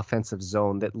in the offensive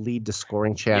zone that lead to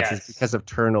scoring chances Yes. because of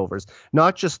turnovers,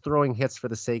 not just throwing hits for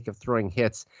the sake of throwing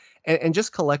hits. And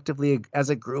just collectively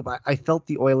as a group, I felt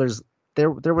the Oilers,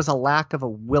 there was a lack of a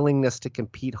willingness to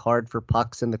compete hard for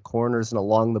pucks in the corners and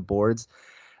along the boards.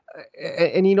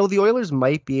 And the Oilers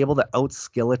might be able to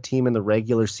outskill a team in the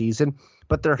regular season,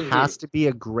 but there Hmm. has to be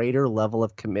a greater level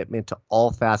of commitment to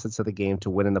all facets of the game to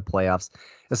win in the playoffs,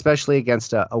 especially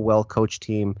against a well-coached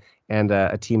team and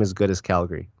a team as good as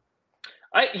Calgary.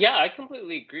 I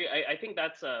completely agree. I think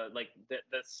that's like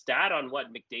the stat on what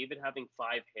McDavid having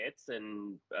 5 hits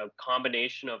and a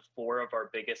combination of four of our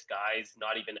biggest guys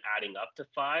not even adding up to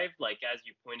five. Like as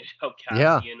you pointed out,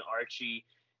 Yeah, Cassie and Archie,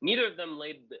 neither of them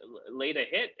laid a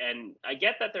hit, and I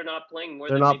get that they're not playing more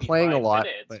they're than not maybe playing a five lot,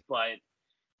 minutes, but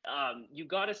but you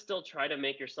got to still try to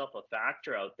make yourself a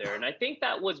factor out there. And I think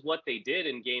that was what they did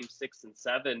in game 6 and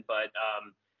 7. But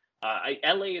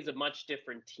LA is a much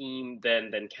different team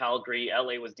than Calgary.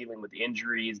 LA was dealing with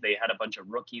injuries. They had a bunch of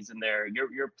rookies in there.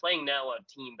 You're playing now a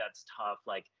team that's tough,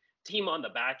 like team on the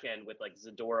back end with like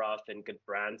Zadorov and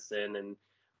Goodbranson and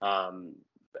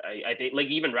I think like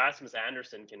even Rasmus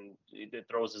Anderson can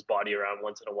throws his body around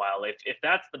once in a while. If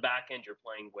that's the back end you're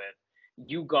playing with,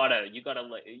 you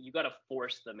gotta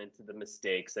force them into the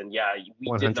mistakes. And yeah,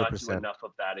 we did not do 100%. enough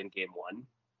of that in game one.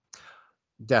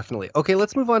 Definitely. Okay,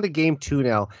 let's move on to game two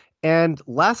now. And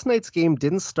last night's game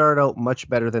didn't start out much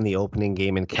better than the opening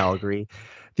game in Calgary.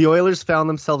 The Oilers found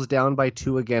themselves down by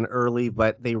two again early,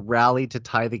 but they rallied to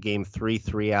tie the game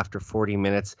 3-3 after 40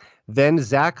 minutes. Then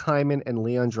Zach Hyman and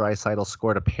Leon Draisaitl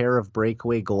scored a pair of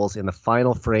breakaway goals in the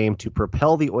final frame to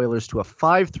propel the Oilers to a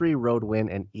 5-3 road win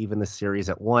and even the series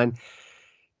at one.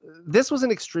 This was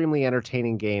an extremely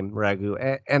entertaining game,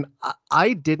 Ragu, and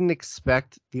I didn't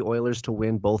expect the Oilers to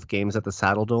win both games at the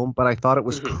Saddle Dome, but I thought it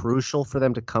was Mhm. crucial for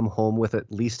them to come home with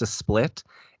at least a split,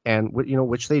 and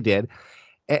which they did.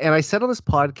 And I said on this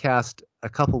podcast a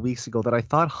couple weeks ago that I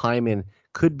thought Hyman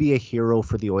could be a hero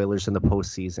for the Oilers in the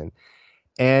postseason.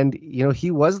 And, he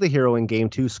was the hero in game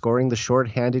two, scoring the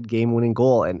shorthanded game winning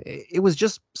goal. And it was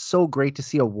just so great to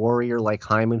see a warrior like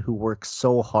Hyman, who works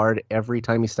so hard every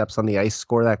time he steps on the ice,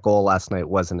 score that goal last night,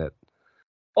 wasn't it?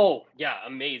 Oh yeah,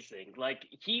 amazing. Like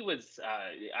he was,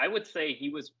 I would say he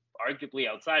was arguably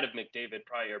outside of McDavid,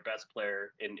 probably our best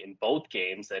player in both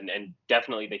games, and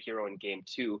definitely the hero in game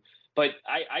two. But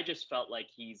I just felt like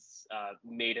he's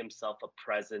made himself a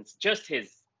presence. Just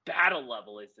his battle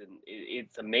level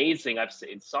it's amazing.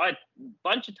 Saw it a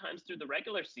bunch of times through the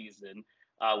regular season.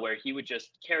 Where he would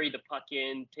just carry the puck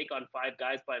in, take on 5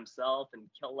 guys by himself, and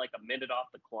kill like a minute off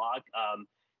the clock. There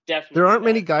Definitely aren't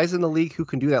many that. guys in the league who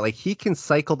can do that. Like, he can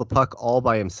cycle the puck all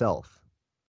by himself.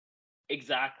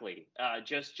 Exactly.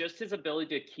 Just his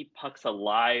ability to keep pucks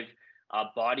alive,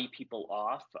 body people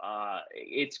off.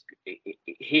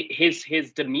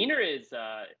 His demeanor is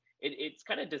it's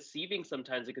kind of deceiving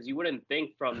sometimes because you wouldn't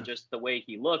think from just the way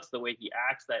he looks, the way he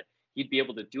acts, that he'd be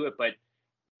able to do it. But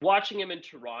watching him in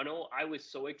Toronto, I was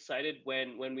so excited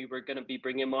when we were going to be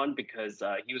bringing him on because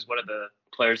he was one of the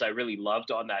players I really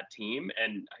loved on that team,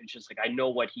 and I was just like, I know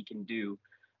what he can do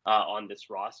on this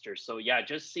roster. So yeah,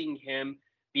 just seeing him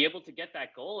be able to get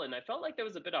that goal, and I felt like there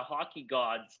was a bit of hockey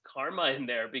gods karma in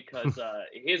there because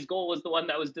his goal was the one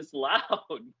that was disallowed.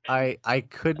 And I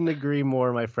couldn't agree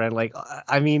more, my friend. Like,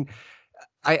 I mean,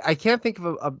 I can't think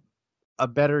of a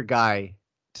better guy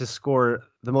to score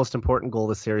the most important goal of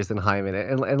the series than Hyman.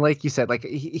 And like you said, like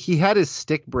he had his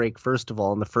stick break first of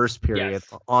all in the first period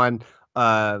yes, on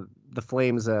the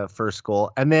Flames' first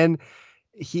goal, and then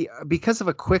he because of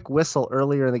a quick whistle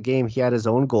earlier in the game, he had his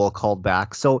own goal called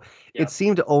back. So it Yep.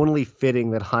 seemed only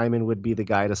fitting that Hyman would be the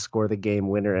guy to score the game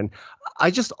winner. And I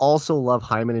just also love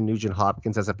Hyman and Nugent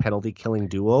Hopkins as a penalty killing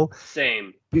duo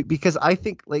Same. because I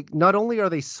think like not only are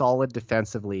they solid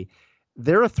defensively,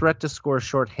 they're a threat to score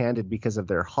shorthanded because of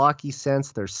their hockey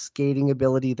sense, their skating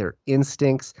ability, their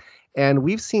instincts. And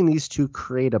we've seen these two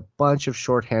create a bunch of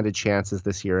shorthanded chances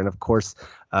this year. And of course,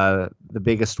 the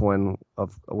biggest one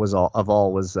of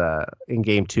all was in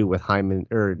game two with Hyman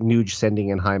or Nuge sending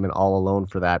in Hyman all alone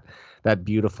for that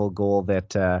beautiful goal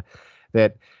that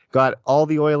got all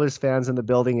the Oilers fans in the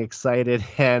building excited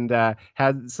and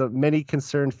had so many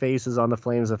concerned faces on the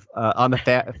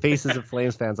faces of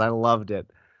Flames fans. I loved it.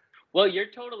 Well,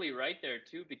 you're totally right there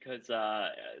too, because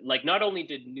like not only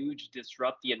did Nuge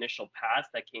disrupt the initial pass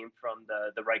that came from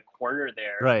the right corner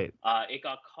there, Right. it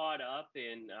got caught up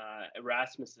in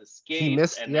Erasmus's He skates,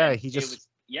 missed. and Yeah, then he it just was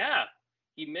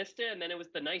he missed it, and then it was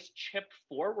the nice chip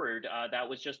forward that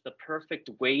was just the perfect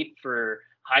weight for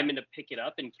Hyman to pick it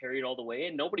up and carry it all the way,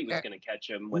 and nobody was eh, going to catch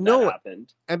him when that no.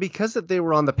 happened. And because that they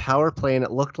were on the power play and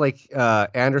it looked like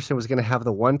Anderson was going to have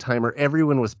the one timer,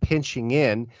 everyone was pinching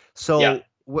in. Yeah. So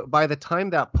by the time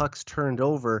that puck's turned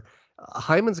over,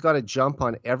 Hyman's got to jump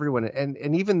on everyone. And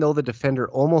even though the defender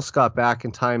almost got back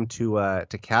in time to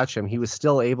catch him, he was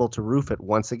still able to roof it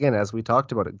once again, as we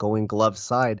talked about it, going glove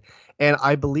side. And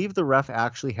I believe the ref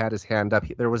actually had his hand up.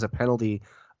 There was a penalty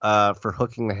for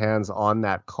hooking the hands on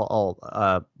that call,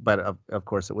 but of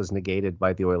course it was negated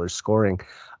by the Oilers scoring.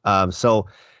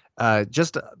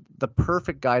 Just the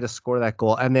perfect guy to score that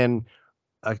goal. And then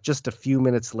just a few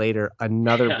minutes later,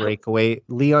 another breakaway.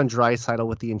 Leon Draisaitl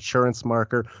with the insurance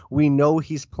marker. We know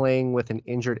he's playing with an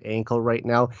injured ankle right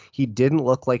now. He didn't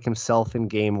look like himself in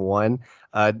game one,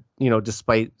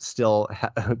 despite still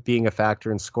being a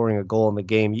factor in scoring a goal in the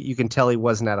game. You can tell he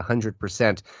wasn't at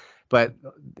 100%. But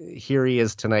here he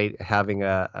is tonight having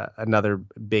another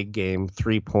big game,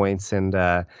 3 points, and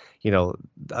that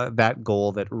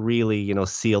goal that really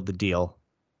sealed the deal.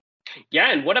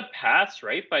 Yeah, and what a pass,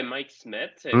 right, by Mike Smith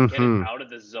to get it Hmm. out of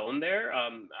the zone there.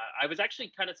 I was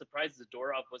actually kind of surprised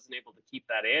Zadorov wasn't able to keep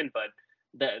that in, but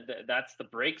that's the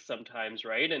break sometimes,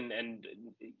 right? And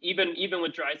even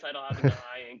with Draisaitl having a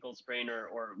high ankle sprain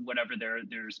or whatever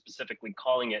they're specifically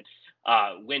calling it,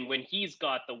 when he's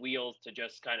got the wheels to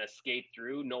just kind of skate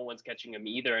through, no one's catching him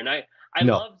either. And I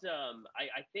No. loved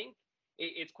I think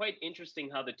it's quite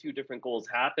interesting how the two different goals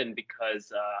happened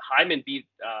because Hyman beat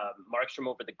Markstrom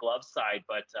over the glove side,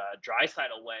 but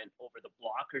Draisaitl went over the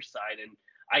blocker side, and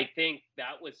I think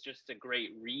that was just a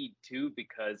great read too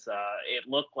because it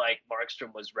looked like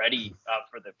Markstrom was ready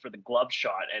for the glove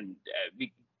shot, and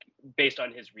based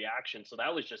on his reaction, so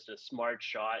that was just a smart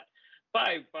shot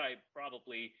by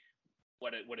probably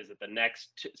what is it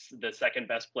the second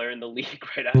best player in the league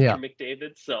right after Yeah.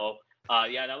 McDavid. So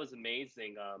yeah, that was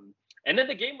amazing. And then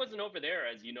the game wasn't over there,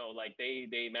 as you know. Like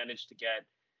they managed to get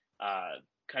uh,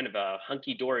 kind of a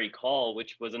hunky dory call,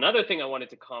 which was another thing I wanted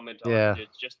to comment on. Yeah.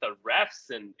 Just the refs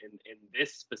in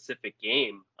this specific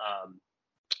game.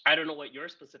 I don't know what your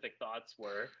specific thoughts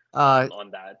were Uh, on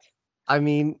that. I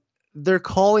mean, they're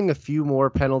calling a few more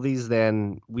penalties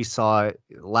than we saw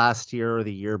last year or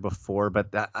the year before, but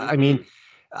I mean,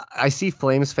 Hmm. I see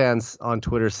Flames fans on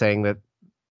Twitter saying that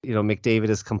McDavid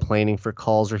is complaining for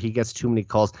calls or he gets too many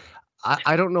calls.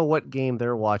 I don't know what game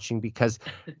they're watching because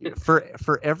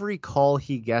for every call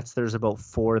he gets, there's about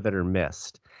four that are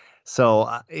missed. So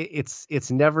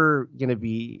it's never going to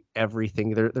be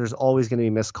everything. There's always going to be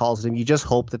missed calls, and you just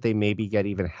hope that they maybe get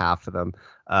even half of them.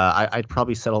 I'd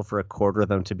probably settle for a quarter of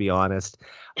them, to be honest.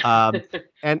 Um,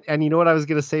 and you know what I was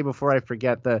going to say before I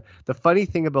forget, the funny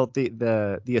thing about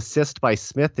the assist by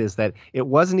Smith is that it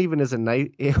wasn't even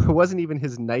it wasn't even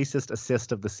his nicest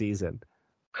assist of the season.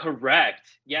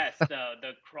 Correct. Yes,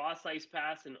 the cross ice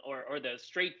pass or the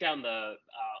straight down the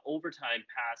overtime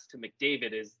pass to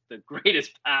McDavid is the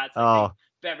greatest pass I think Oh,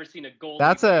 I've ever seen a goalie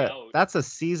that's lay a out. that's a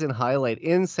season highlight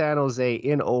in San Jose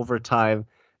in overtime.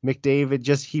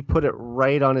 McDavid he put it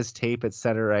right on his tape at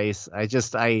center ice.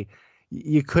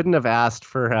 You couldn't have asked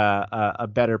for a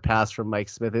better pass from Mike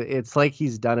Smith. It's like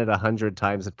he's done it 100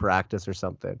 times at practice or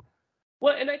something.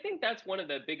 Well, and I think that's one of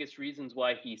the biggest reasons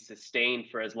why he sustained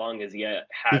for as long as he has.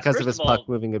 Because of First of his puck all,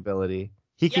 moving ability.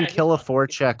 He can yeah, his kill a puck.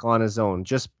 forecheck on his own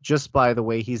just by the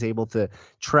way he's able to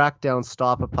track down,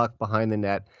 stop a puck behind the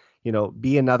net,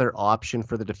 be another option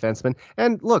for the defenseman.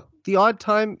 And look, the odd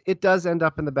time it does end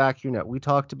up in the back of your net. We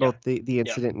talked Yeah, about the yeah.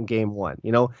 incident in game one.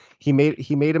 He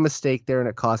made a mistake there and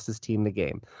it cost his team the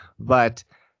game. But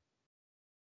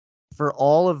for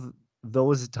all of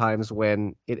those times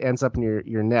when it ends up in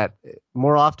your net,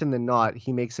 more often than not,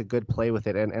 he makes a good play with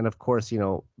it. And of course,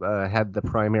 had the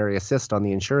primary assist on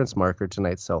the insurance marker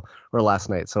tonight, or last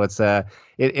night. So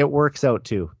it works out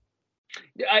too.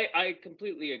 I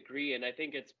completely agree, and I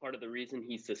think it's part of the reason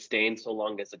he sustained so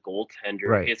long as a goaltender.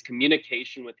 Right. His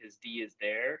communication with his D is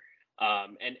there,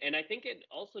 and I think it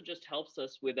also just helps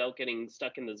us without getting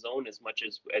stuck in the zone as much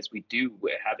as we do.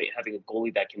 Having a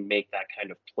goalie that can make that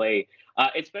kind of play,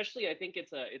 especially I think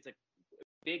it's a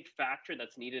big factor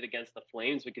that's needed against the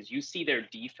Flames because you see their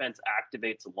defense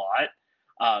activates a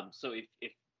lot. So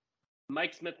if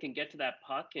Mike Smith can get to that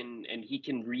puck and he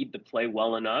can read the play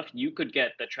well enough, you could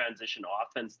get the transition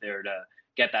offense there to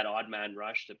get that odd man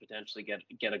rush to potentially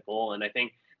get a goal. And I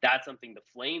think that's something the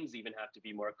Flames even have to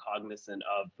be more cognizant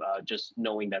of, just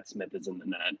knowing that Smith is in the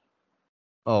net.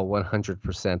 Oh,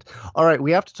 100%. All right,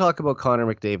 we have to talk about Connor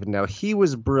McDavid now. He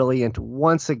was brilliant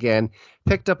once again,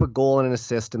 picked up a goal and an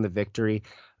assist in the victory.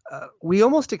 We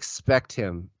almost expect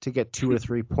him to get 2 or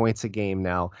 3 points a game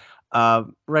now.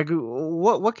 Regu,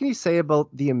 what can you say about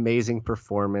the amazing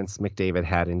performance McDavid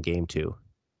had in Game 2?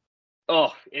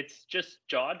 Oh, it's just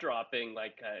jaw dropping.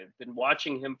 Like I've been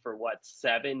watching him for what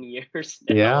 7 years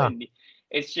now, Yeah. and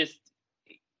it's just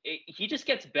he just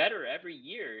gets better every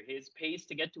year. His pace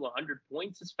to get to 100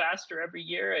 points is faster every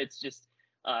year. It's just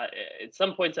at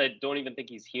some points I don't even think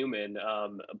he's human.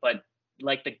 But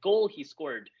like the goal he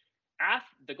scored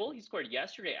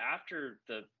yesterday after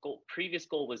the previous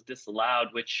goal was disallowed,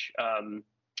 which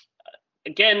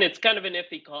again, it's kind of an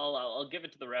iffy call. I'll give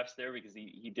it to the refs there because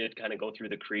he did kind of go through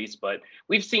the crease, but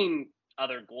we've seen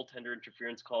other goaltender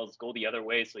interference calls go the other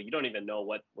way, so you don't even know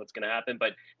what's going to happen.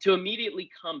 But to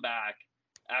immediately come back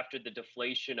after the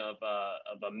deflation of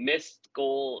a missed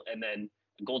goal and then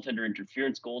a goaltender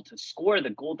interference goal to score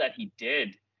the goal that he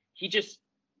did, he just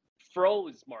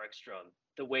froze Markstrom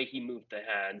the way he moved the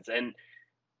hands, and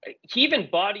he even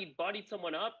bodied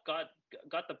someone up,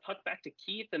 got the puck back to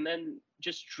Keith, and then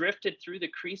just drifted through the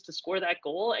crease to score that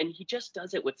goal. And he just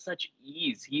does it with such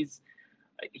ease.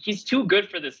 He's too good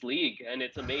for this league, and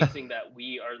it's amazing that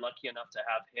we are lucky enough to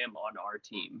have him on our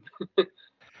team.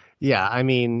 Yeah, I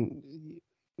mean,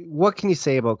 what can you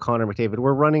say about Connor McDavid?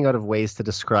 We're running out of ways to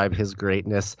describe his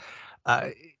greatness. Uh,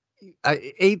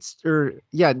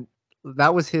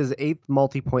 that was his 8th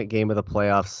multi-point game of the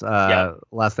playoffs Yeah,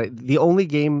 last night. The only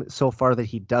game so far that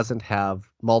he doesn't have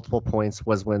multiple points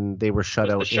was when they were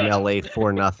shut was the out in shutout. LA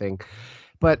for nothing.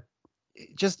 But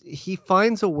just he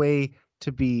finds a way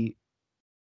to be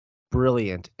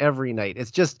brilliant every night.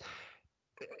 It's just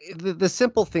the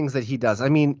simple things that he does. I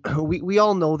mean, we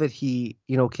all know that he,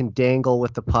 can dangle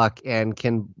with the puck and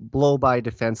can blow by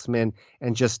defensemen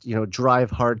and just, drive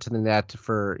hard to the net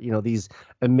for, these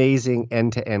amazing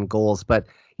end-to-end goals. But,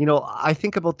 I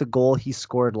think about the goal he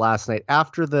scored last night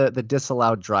after the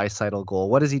disallowed Draisaitl goal.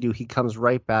 What does he do? He comes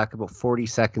right back about 40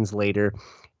 seconds later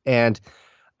and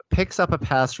picks up a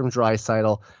pass from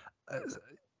Draisaitl, uh,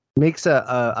 makes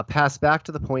a pass back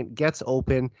to the point, gets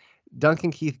open.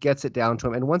 Duncan Keith gets it down to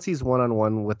him, and once he's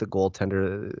one-on-one with the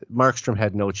goaltender, Markstrom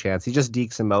had no chance. He just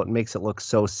dekes him out and makes it look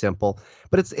so simple.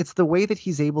 But it's the way that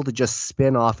he's able to just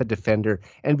spin off a defender,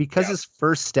 and because Yeah. his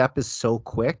first step is so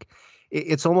quick,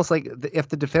 it's almost like if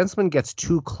the defenseman gets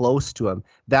too close to him,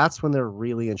 that's when they're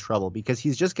really in trouble because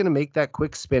he's just going to make that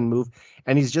quick spin move,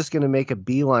 and he's just going to make a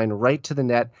beeline right to the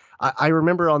net. I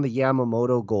remember on the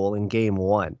Yamamoto goal in Game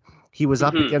 1, he was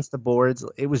up Hmm. against the boards.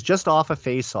 It was just off a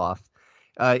face-off.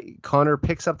 Connor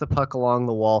picks up the puck along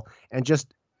the wall and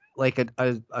just like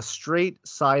a straight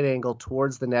side angle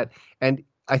towards the net. And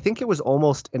I think it was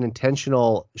almost an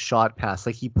intentional shot pass.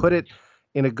 Like he put it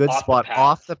in a good Off the spot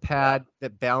off the pads. Yeah. pad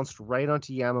that bounced right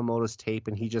onto Yamamoto's tape,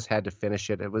 and he just had to finish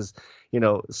it. It was,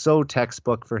 so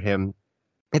textbook for him.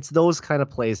 It's those kind of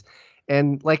plays.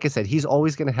 And like I said, he's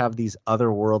always going to have these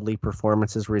otherworldly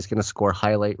performances where he's going to score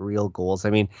highlight reel goals.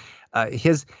 I mean,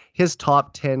 his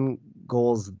top 10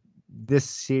 goals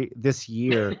this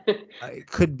year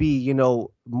could be,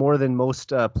 more than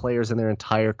most players in their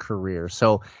entire career.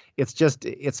 So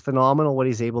it's phenomenal what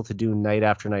he's able to do night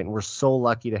after night. And we're so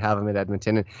lucky to have him at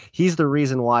Edmonton. And he's the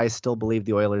reason why I still believe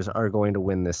the Oilers are going to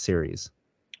win this series.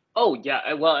 Oh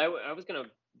yeah. Well, I was gonna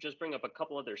just bring up a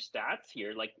couple other stats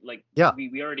here. Like Yeah.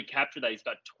 we already captured that he's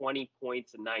got 20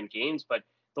 points in 9 games, but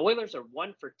the Oilers are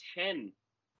 1 for 10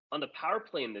 on the power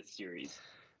play in this series.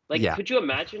 Like, Yeah. could you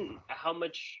imagine how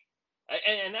much? And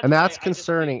And that's why that's I just think,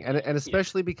 concerning. And yeah,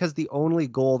 especially because the only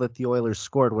goal that the Oilers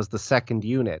scored was the second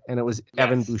unit, and it was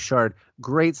Evan yes, Bouchard.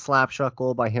 Great slap shot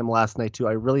goal by him last night, too.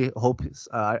 I really hope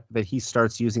that he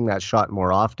starts using that shot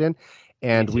more often. Me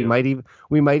and too.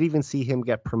 we might even see him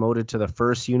get promoted to the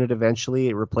first unit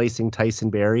eventually, replacing Tyson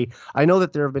Barrie. I know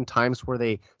that there have been times where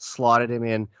they slotted him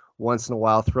in once in a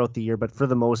while throughout the year, but for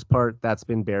the most part, that's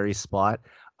been Barrie's spot.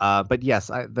 But yes,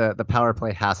 the power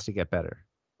play has to get better.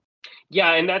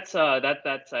 Yeah, and that's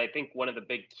I think one of the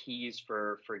big keys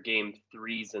for game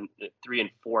threes and 3 and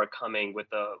 4 coming with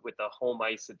the home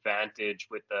ice advantage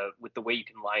with the way you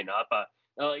can line up.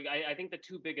 Like I think the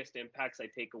two biggest impacts I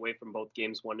take away from both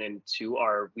games 1 and 2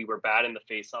 are we were bad in the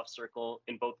faceoff circle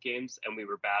in both games and we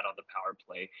were bad on the power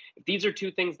play. If these are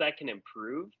two things that can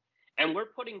improve, and we're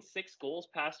putting 6 goals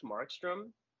past Markstrom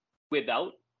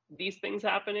without these things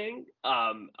happening,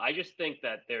 I just think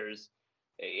that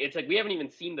it's like we haven't even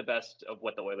seen the best of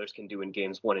what the Oilers can do in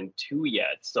games 1 and 2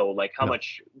 yet. So like No.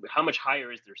 how much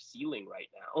higher is their ceiling right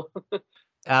now?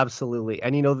 Absolutely.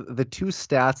 And the two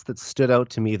stats that stood out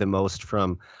to me the most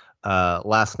from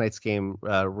last night's game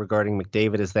regarding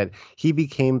McDavid is that he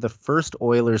became the first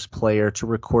Oilers player to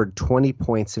record 20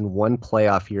 points in one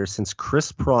playoff year since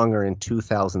Chris Pronger in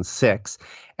 2006.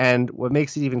 And what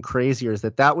makes it even crazier is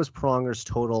that that was Pronger's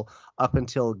total up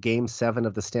until Game 7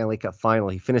 of the Stanley Cup Final.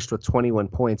 He finished with 21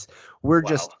 points. We're Wow.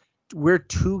 just we're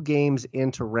 2 games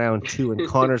into round two, and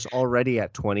Connor's already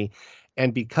at 20.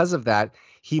 And because of that,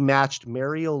 he matched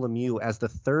Mario Lemieux as the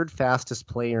third fastest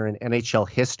player in NHL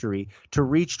history to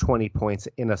reach 20 points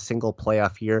in a single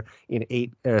playoff year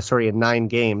in 9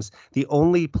 games. The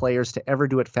only players to ever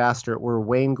do it faster were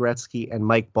Wayne Gretzky and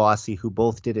Mike Bossy, who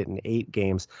both did it in 8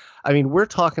 games. I mean, we're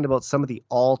talking about some of the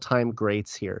all-time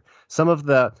greats here, some of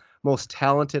the most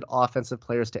talented offensive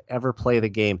players to ever play the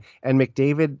game. And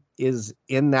McDavid is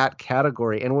in that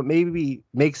category. And what maybe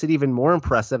makes it even more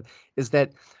impressive is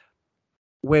that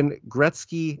when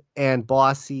Gretzky and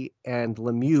Bossy and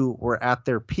Lemieux were at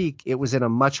their peak, it was in a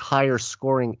much higher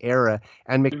scoring era.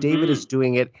 And McDavid is Hmm.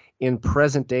 doing it in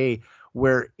present day,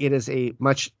 where it is a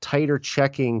much tighter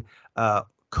checking,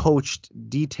 coached,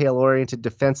 detail oriented,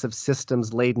 defensive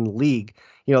systems laden league.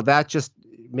 That just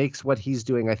makes what he's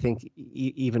doing, I think,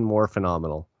 even more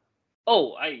phenomenal.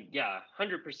 Oh, I yeah,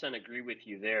 100% agree with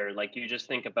you there. Like you just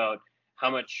think about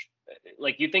how much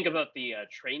like you think about the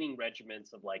training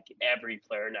regiments of like every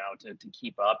player now to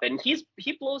keep up, and he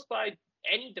blows by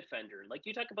any defender. Like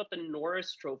you talk about the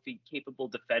Norris Trophy capable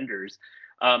defenders.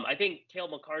 I think Kale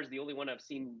McCarr is the only one I've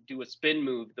seen do a spin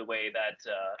move the way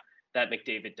that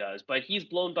McDavid does, but he's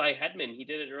blown by Hedman. He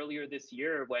did it earlier this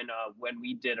year when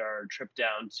we did our trip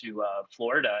down to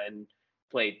Florida and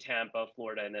played Tampa,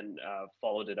 Florida, and then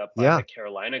followed it up by Yeah. the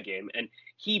Carolina game. And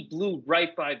he blew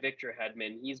right by Victor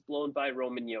Hedman. He's blown by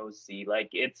Roman Yossi. Like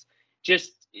it's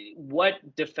just what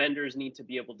defenders need to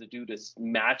be able to do to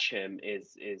match him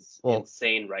is Well,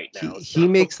 insane right he now. he So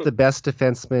makes the best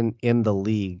defenseman in the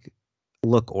league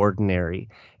look ordinary.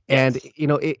 And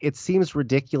yes. it seems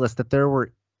ridiculous that there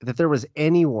was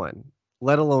anyone,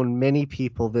 let alone many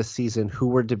people this season, who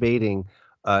were debating,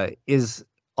 is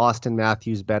Austin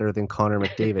Matthews better than Connor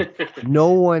McDavid?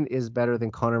 No one is better than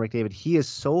Connor McDavid. He is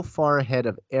so far ahead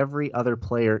of every other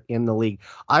player in the league.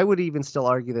 I would even still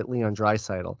argue that Leon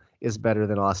Draisaitl is better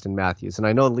than Austin Matthews. And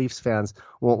I know Leafs fans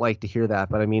won't like to hear that,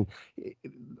 but I mean,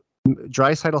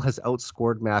 Draisaitl has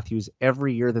outscored Matthews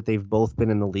every year that they've both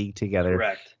been in the league together.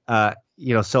 Correct.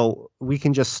 So we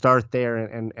can just start there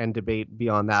and debate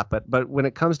beyond that. But when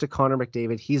it comes to Connor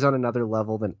McDavid, he's on another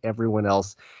level than everyone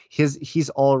else. He's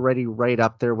already right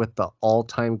up there with the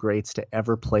all-time greats to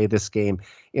ever play this game,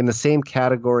 in the same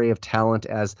category of talent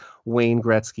as Wayne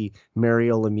Gretzky,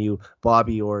 Mario Lemieux,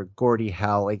 Bobby Orr, Gordie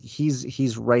Howe. Like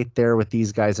he's right there with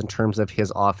these guys in terms of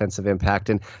his offensive impact.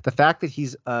 And the fact that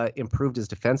he's improved his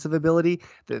defensive ability,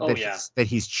 that, Oh that yeah. he's that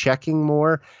he's checking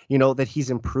more, that he's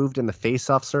improved in the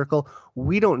faceoff circle.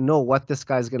 We don't know what this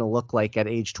guy's going to look like at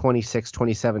age 26,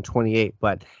 27, 28,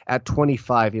 but at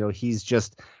 25, he's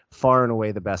just far and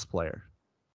away the best player.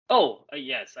 Oh,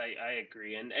 yes, I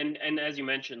agree. And as you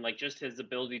mentioned, like just his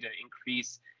ability to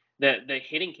increase the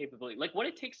hitting capability, like what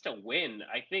it takes to win.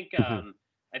 Mhm.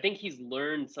 I think he's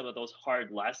learned some of those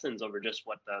hard lessons over just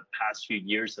what the past few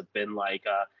years have been like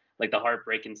the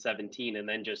heartbreak in 17 and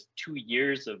then just 2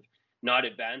 years of not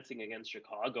advancing against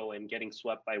Chicago and getting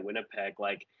swept by Winnipeg.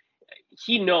 Like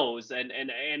he knows, and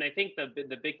I think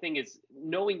the big thing is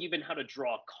knowing even how to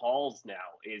draw calls now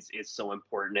is so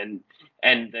important,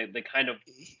 and the kind of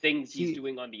things he's He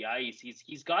doing on the ice.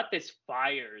 He's got this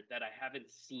fire that I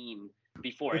haven't seen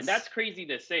before, and it's that's crazy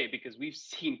to say because we've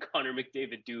seen Connor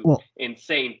McDavid do well,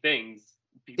 insane things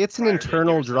it's an prior to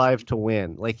internal years drive 7. to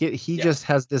win. Like he Yeah. just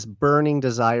has this burning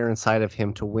desire inside of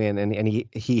him to win, and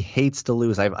he hates to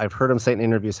lose. I've heard him say in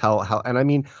interviews how and I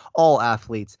mean all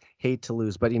athletes hate to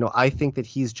lose, but I think that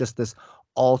he's just this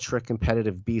ultra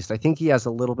competitive beast. I think he has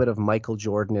a little bit of Michael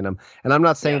Jordan in him. And I'm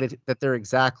not saying Yeah. that they're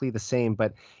exactly the same,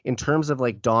 but in terms of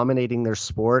like dominating their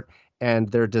sport and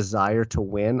their desire to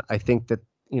win, I think that,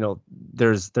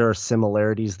 there are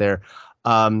similarities there.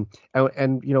 And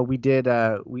we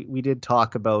did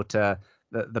talk about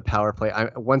the power play.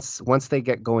 Once they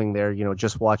get going there,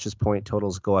 just watch his point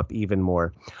totals go up even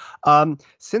more.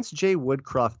 Since Jay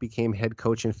Woodcroft became head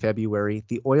coach in February,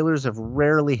 the Oilers have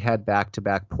rarely had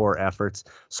back-to-back poor efforts.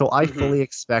 So I Hmm. fully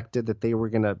expected that they were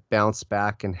going to bounce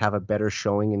back and have a better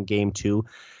showing in game two.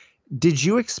 Did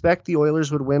you expect the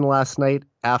Oilers would win last night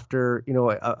after,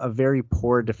 a very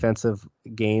poor defensive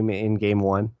game in game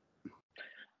one?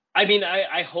 I mean,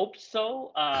 I hope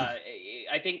so.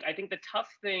 I think the tough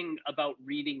thing about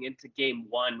reading into game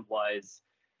one was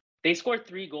they scored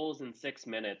 3 goals in 6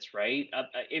 minutes, right?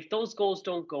 If those goals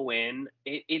don't go in,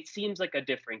 it seems like a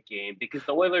different game because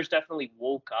the Oilers definitely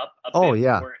woke up a Oh, bit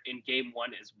yeah. more in game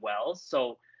one as well.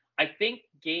 So I think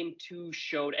game two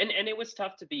showed, and it was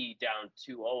tough to be down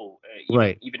 2-0, even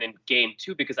Right. even in game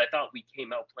two because I thought we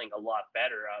came out playing a lot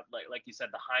better. Like you said,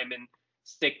 the Hyman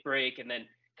stick break, and then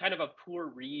kind of a poor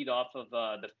read off of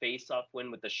the face-off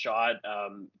win with the shot.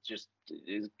 Just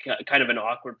is kind of an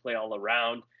awkward play all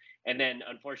around, and then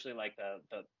unfortunately, like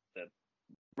the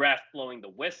ref blowing the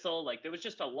whistle, like there was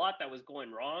just a lot that was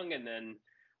going wrong, and then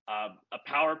a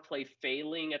power play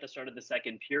failing at the start of the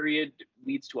second period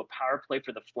leads to a power play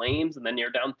for the Flames, and then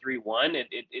you're down 3-1.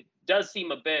 It does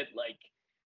seem a bit like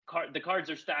the cards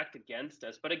are stacked against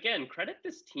us. But again, credit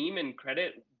this team and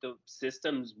credit the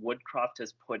systems Woodcroft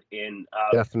has put in.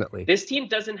 Definitely. This team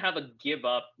doesn't have a give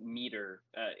up meter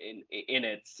in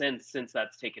it since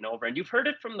that's taken over, and you've heard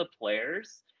it from the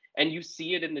players, and you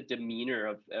see it in the demeanor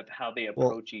of how they Well,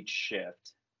 approach each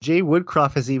shift. Jay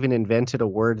Woodcroft has even invented a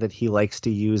word that he likes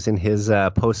to use in his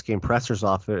post-game pressers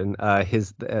often.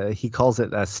 He calls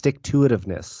it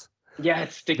stick-to-itiveness. Yeah,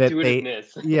 it's stick That to they,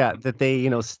 itiveness. yeah, that they,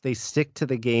 they stick to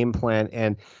the game plan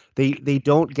and they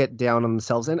don't get down on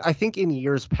themselves. And I think in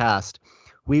years past,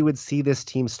 we would see this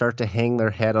team start to hang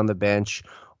their head on the bench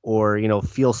or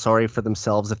feel sorry for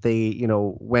themselves if they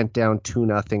went down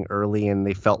 2-0 early and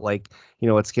they felt like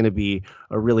it's going to be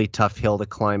a really tough hill to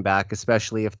climb back,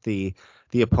 especially if the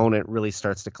opponent really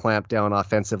starts to clamp down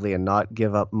offensively and not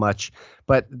give up much.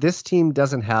 But this team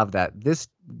doesn't have that. This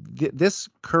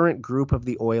current group of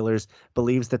the Oilers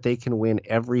believes that they can win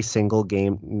every single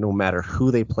game, no matter who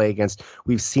they play against.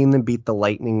 We've seen them beat the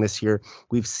Lightning this year.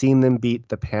 We've seen them beat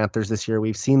the Panthers this year.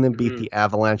 We've seen them beat Hmm. the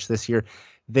Avalanche this year.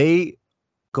 They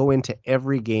go into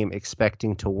every game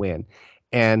expecting to win.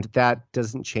 And that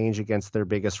doesn't change against their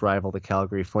biggest rival, the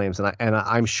Calgary Flames.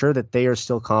 I'm sure that they are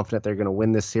still confident they're going to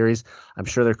win this series. I'm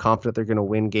sure they're confident they're going to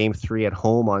win Game 3 at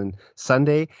home on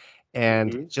Sunday.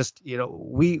 And Hmm. just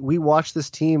we watch this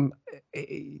team.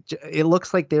 It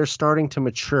looks like they're starting to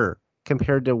mature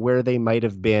compared to where they might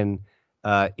have been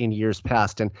in years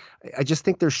past. And I just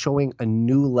think they're showing a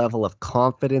new level of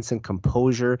confidence and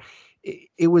composure.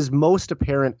 It was most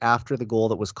apparent after the goal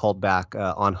that was called back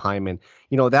on Hyman.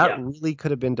 That Yeah. really could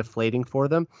have been deflating for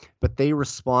them, but they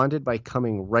responded by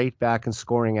coming right back and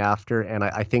scoring after. And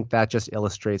I think that just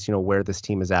illustrates, where this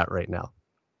team is at right now.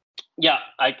 Yeah,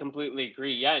 I completely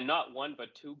agree. Yeah, and not one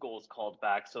but 2 goals called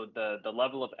back. So the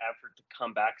level of effort to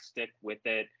come back, stick with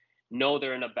it, know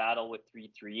they're in a battle with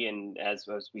 3-3, and as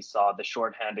we saw, the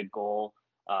shorthanded goal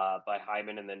by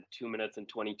Hyman, and then 2 minutes and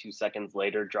 22 seconds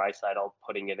later, Draisaitl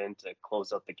putting it in to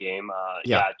close out the game.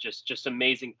 Yeah. Yeah, just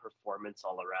amazing performance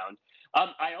all around.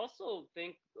 I also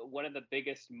think one of the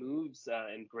biggest moves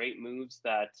and great moves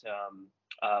that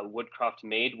Woodcroft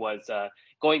made was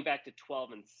going back to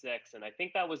 12-6, and I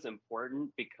think that was important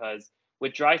because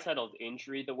with Draisaitl's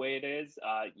injury the way it is,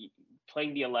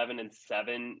 playing the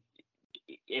 11-7,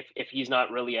 if he's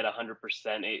not really at 100%,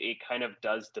 it kind of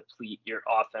does deplete your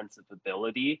offensive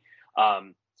ability.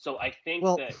 So I think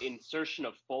Well, the insertion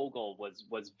of Fogel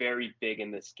was very big in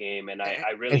this game, and I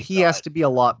and really he has thought, to be a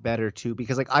lot better too,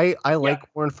 because like I yeah, like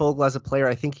Warren Fogle as a player.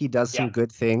 I think he does yeah, some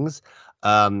good things.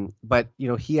 But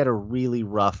he had a really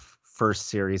rough first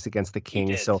series against the he Kings.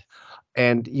 did. So,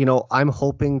 and I'm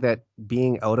hoping that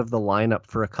being out of the lineup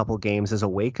for a couple games is a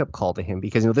wake up call to him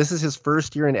because this is his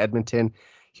first year in Edmonton.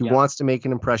 He Yeah, wants to make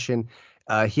an impression.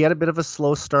 He had a bit of a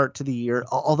slow start to the year,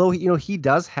 although he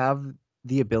does have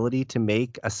the ability to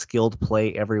make a skilled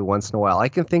play every once in a while. I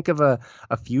can think of a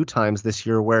few times this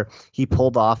year where he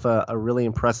pulled off a really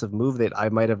impressive move that I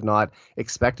might have not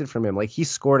expected from him. Like he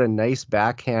scored a nice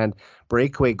backhand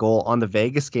breakaway goal on the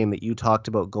Vegas game that you talked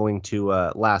about going to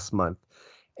last month.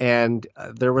 And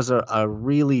there was a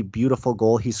really beautiful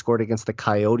goal he scored against the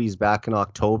Coyotes back in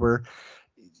October.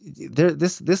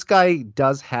 this guy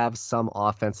does have some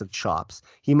offensive chops.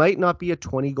 He might not be a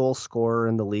 20-goal scorer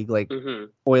in the league like Hmm.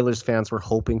 Oilers fans were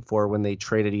hoping for when they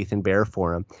traded Ethan Bear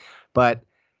for him, but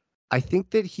I think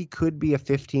that he could be a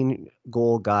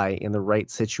 15-goal guy in the right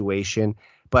situation.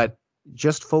 But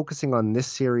just focusing on this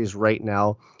series right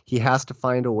now, he has to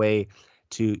find a way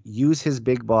to use his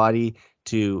big body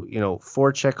to,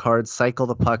 forecheck hard, cycle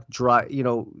the puck, draw,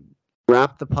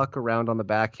 wrap the puck around on the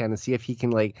backhand and see if he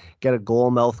can like get a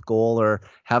goal mouth goal or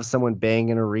have someone bang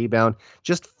in a rebound.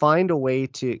 Just find a way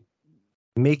to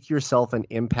make yourself an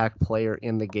impact player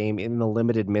in the game in the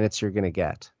limited minutes you're going to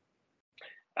get.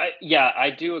 Yeah,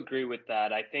 I do agree with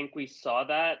that. I think we saw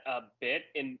that a bit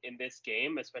in this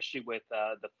game, especially with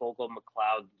the Fogel,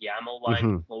 McLeod, Yamel line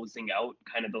Hmm. closing out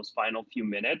kind of those final few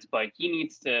minutes. But he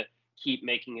needs to keep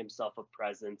making himself a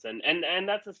presence, and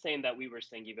that's the same that we were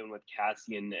saying even with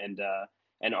Cassian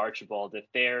and Archibald. If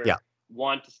they're Yeah,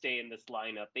 want to stay in this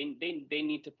lineup, they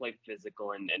need to play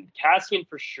physical, and Cassian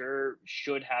for sure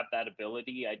should have that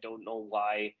ability. I don't know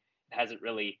why it hasn't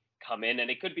really come in, and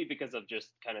it could be because of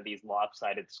just kind of these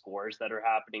lopsided scores that are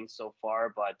happening so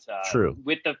far. But true.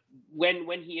 with the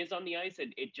when he is on the ice,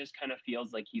 it just kind of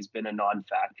feels like he's been a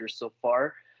non-factor so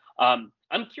far.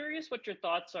 I'm curious what your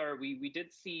thoughts are. We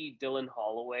did see Dylan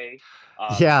Holloway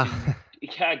Yeah. do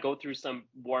yeah go through some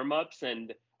warm-ups,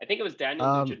 and I think it was Daniel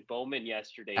um, Nugent Bowman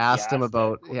yesterday. he asked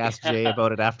Jay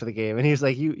about it after the game, and he's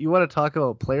like, "You want to talk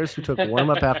about players who took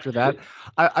warm up after that?"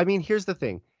 I mean, here's the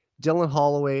thing: Dylan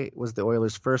Holloway was the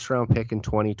Oilers' first round pick in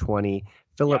 2020. Yeah.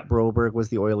 Philip Broberg was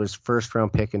the Oilers' first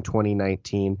round pick in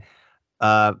 2019.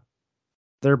 Uh,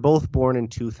 they're both born in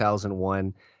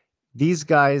 2001. These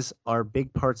guys are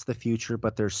big parts of the future,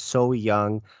 but they're so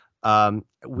young.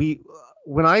 We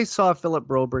When I saw Philip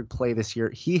Broberg play this year,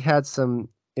 he had some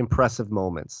impressive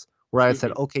moments where I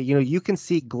said, Hmm. okay, you can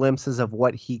see glimpses of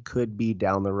what he could be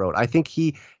down the road. I think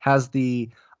he has the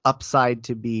upside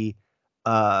to be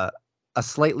uh, a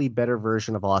slightly better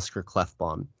version of Oscar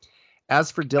Clefbaum.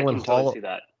 As for I Dylan can totally Hall, see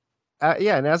that.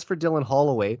 yeah, and as for Dylan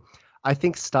Holloway, I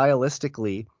think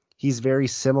stylistically he's very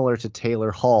similar to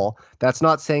Taylor Hall. That's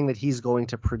not saying that he's going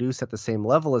to produce at the same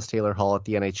level as Taylor Hall at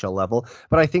the NHL level,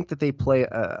 but I think that they play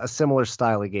a similar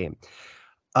style of game.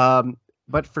 Um,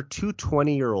 but for two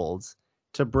 20-year-olds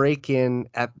to break in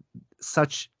at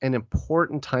such an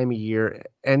important time of year,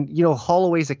 and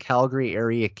Holloway's a Calgary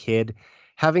area kid,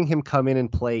 having him come in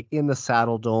and play in the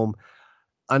Saddle Dome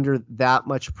under that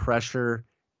much pressure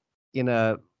in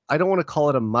a I don't want to call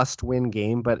it a must-win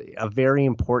game, but a very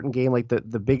important game, like the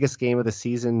biggest game of the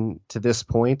season to this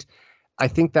point. I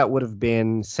think that would have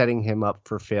been setting him up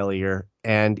for failure.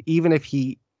 And even if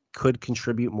he could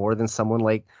contribute more than someone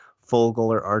like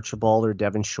Fogle or Archibald or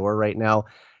Devon Shore right now,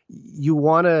 you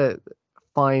want to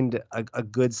find a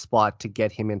good spot to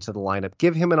get him into the lineup.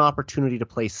 Give him an opportunity to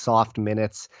play soft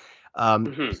minutes.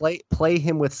 Hmm. Play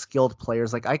him with skilled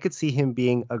players. Like I could see him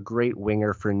being a great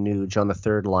winger for Nuge on the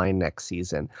third line next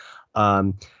season.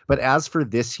 But as for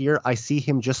this year, I see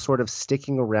him just sort of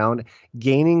sticking around,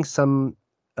 gaining some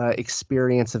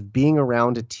experience of being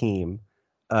around a team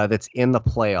that's in the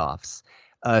playoffs.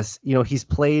 He's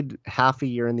played half a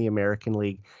year in the American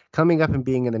League, coming up and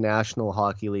being in the National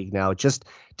Hockey League now, just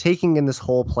taking in this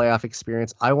whole playoff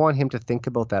experience. I want him to think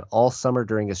about that all summer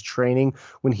during his training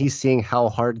when he's seeing how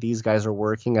hard these guys are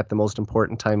working at the most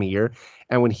important time of year.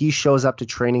 And when he shows up to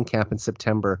training camp in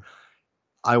September,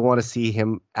 I want to see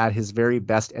him at his very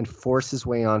best and force his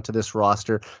way onto this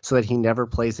roster so that he never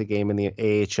plays a game in the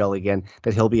AHL again,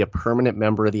 that he'll be a permanent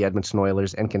member of the Edmonton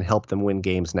Oilers and can help them win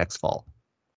games next fall.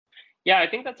 Yeah, I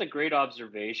think that's a great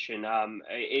observation.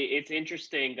 It's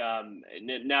interesting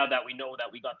now that we know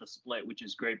that we got the split, which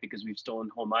is great because we've stolen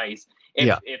home ice.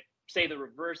 Yeah. If say the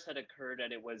reverse had occurred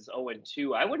and it was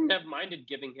 0-2, I wouldn't have minded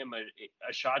giving him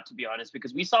a shot, to be honest,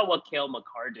 because we saw what Cale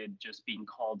Makar did just being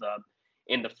called up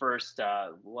in the first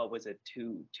what was it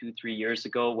 3 years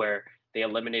ago, where they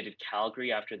eliminated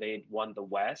Calgary after they had won the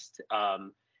West.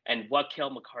 And what Cale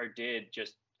Makar did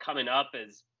just coming up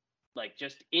as like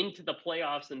just into the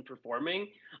playoffs and performing.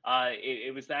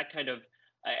 It was that kind of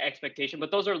expectation,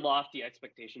 but those are lofty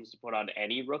expectations to put on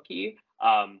any rookie.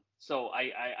 So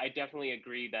I definitely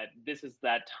agree that this is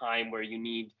that time where you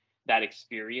need that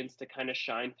experience to kind of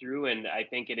shine through, and I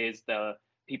think it is the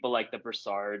people like the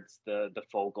Brassards, the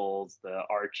Fogels, the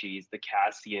Archies, the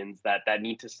Cassians that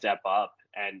need to step up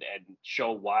and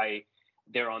show why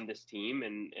they're on this team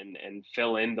and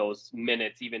fill in those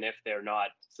minutes even if they're not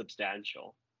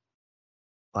substantial.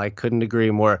 I couldn't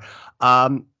agree more.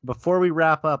 Before we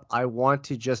wrap up, I want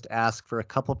to just ask for a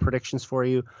couple predictions for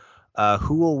you.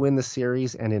 Who will win the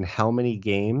series and in how many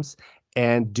games?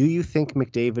 And do you think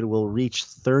McDavid will reach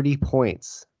 30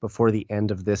 points before the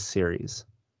end of this series?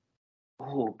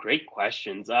 Oh, great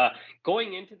questions.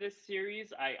 Going into this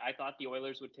series, I thought the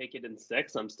Oilers would take it in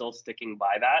six. I'm still sticking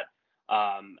by that.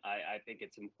 I think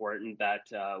it's important that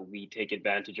we take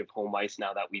advantage of home ice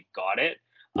now that we've got it.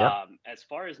 Yep. As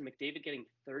far as McDavid getting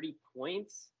 30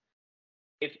 points,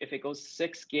 if it goes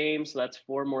 6 games, so that's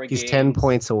four more He's 10 games.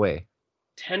 points away.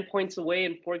 10 points away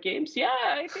in 4 games. Yeah,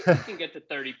 I think he can get to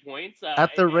 30 points.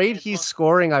 At the rate And as he's well,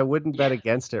 scoring, I wouldn't bet yeah,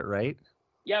 against it, right?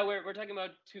 yeah, we're talking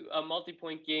about two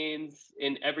multi-point games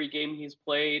in every game he's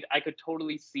played. I could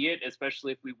totally see it,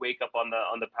 especially if we wake up on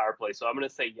the power play. So I'm gonna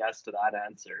say yes to that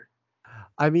answer.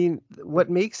 I mean, what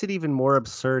makes it even more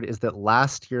absurd is that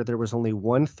last year there was only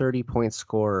one 30-point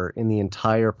scorer in the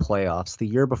entire playoffs. The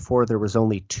year before there was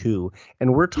only two.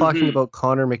 And we're talking Mm-hmm. about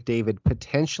Connor McDavid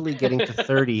potentially getting to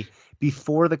 30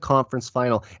 before the conference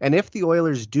final. And if the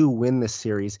Oilers do win this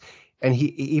series, and he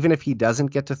even if he doesn't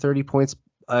get to 30 points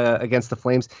against the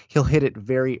Flames, he'll hit it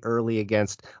very early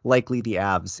against likely the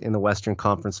Avs in the Western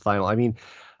Conference final. I mean,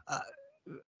 uh,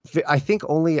 I think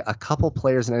only a couple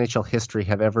players in NHL history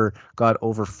have ever got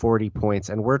over 40 points,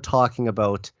 and we're talking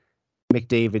about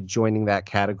McDavid joining that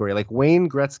category. Like Wayne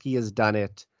Gretzky has done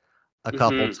it a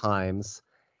couple Mm-hmm. times,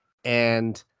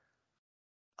 and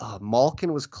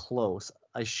Malkin was close.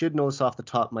 I should know this off the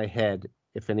top of my head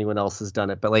if anyone else has done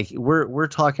it, but like we're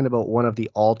talking about one of the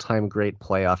all-time great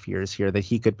playoff years here that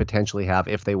he could potentially have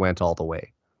if they went all the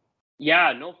way.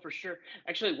 Yeah, no, for sure.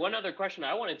 Actually, one other question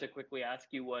I wanted to quickly ask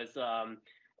you was,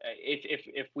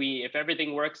 if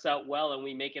everything works out well and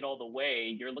we make it all the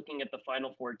way, you're looking at the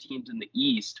final four teams in the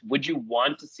East. Would you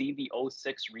want to see the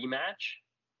 '06 rematch?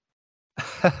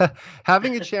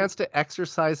 Having a chance to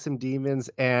exercise some demons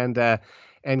and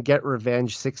get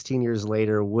revenge 16 years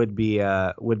later would be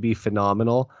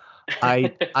phenomenal.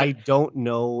 I don't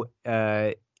know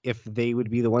if they would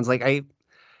be the ones like I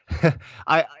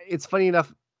it's funny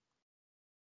enough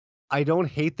I don't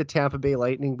hate the Tampa Bay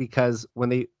Lightning because when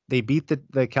they beat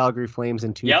the Calgary Flames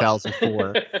in Yep.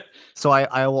 2004. So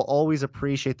I will always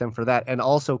appreciate them for that. And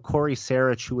also Corey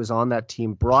Sarich, who was on that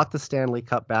team, brought the Stanley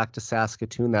Cup back to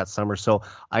Saskatoon that summer. So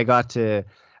I got to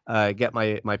get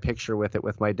my picture with it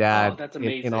with my Oh, dad that's in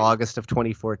amazing. August of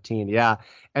 2014. Yeah.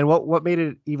 And what made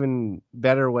it even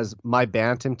better was my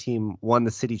Bantam team won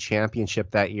the city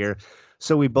championship that year.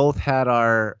 So we both had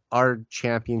our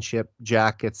championship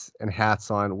jackets and hats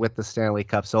on with the Stanley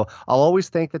Cup. So I'll always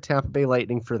thank the Tampa Bay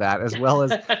Lightning for that, as well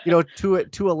as to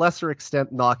a lesser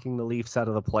extent, knocking the Leafs out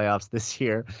of the playoffs this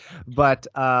year. But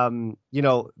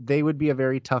they would be a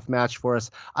very tough match for us.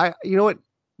 You know what,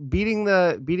 beating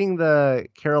the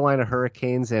Carolina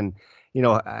Hurricanes and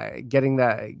getting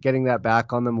that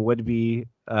back on them would be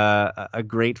a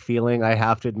great feeling, I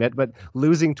have to admit. But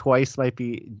losing twice might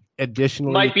be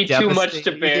additionally Might be too much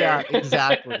to devastating. Yeah, bear.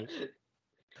 exactly.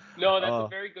 No, that's a Oh,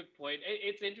 very good point.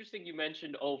 It's interesting you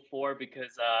mentioned '04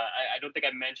 because I don't think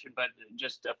I mentioned, but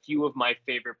just a few of my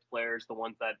favorite players, the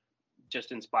ones that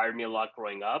just inspired me a lot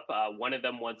growing up. One of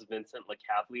them was Vincent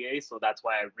Lecavalier, so that's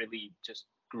why I really just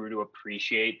grew to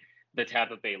appreciate the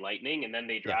Tampa Bay Lightning. And then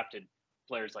they yeah. drafted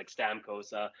players like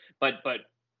Stamkos. But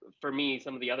for me,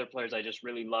 some of the other players I just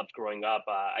really loved growing up.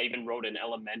 I even wrote an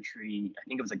elementary, I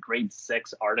think it was a grade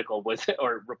 6 article was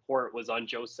or report was on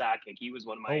Joe Sakic. He was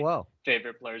one of Oh, my wow.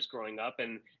 favorite players growing up,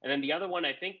 and then the other one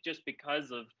I think just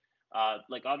because of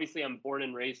like obviously I'm born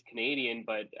and raised Canadian,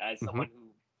 but as Hmm. someone who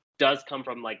does come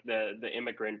from like the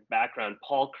immigrant background,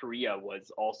 Paul Korea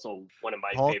was also one of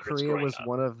my Paul favorites Correa growing was up.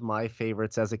 one of my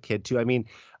favorites as a kid too. I mean,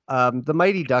 the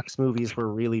Mighty Ducks movies were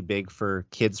really big for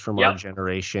kids from our Yep.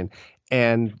 generation,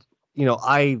 and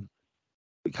I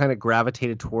kind of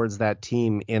gravitated towards that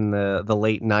team in the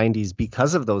late '90s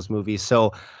because of those movies.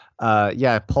 So,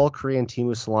 yeah, Paul Correa and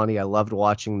Timu Solani, I loved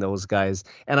watching those guys.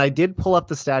 And I did pull up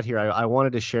the stat here. I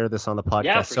wanted to share this on the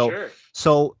Yeah, podcast. for sure.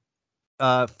 So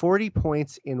 40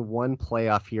 points in one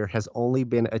playoff year has only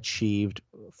been achieved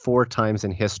four times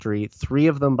in history, three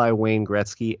of them by Wayne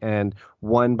Gretzky and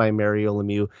one by Mario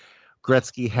Lemieux.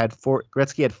 Gretzky had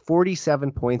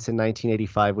 47 points in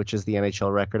 1985, which is the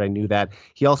NHL record. I knew that.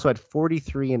 He also had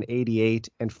 43 in 88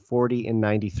 and 40 in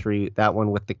 93, that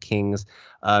one with the Kings.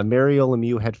 Mario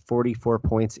Lemieux had 44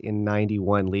 points in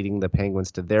 91, leading the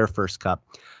Penguins to their first cup.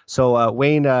 So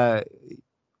Wayne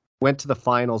went to the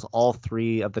finals all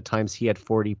three of the times he had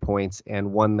 40 points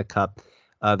and won the cup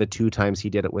the two times he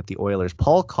did it with the Oilers.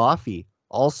 Paul Coffey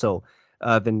also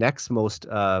the next most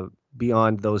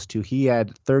beyond those two. He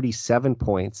had 37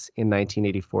 points in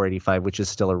 1984-85, which is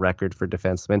still a record for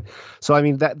defensemen. So I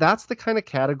mean that's the kind of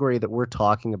category that we're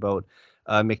talking about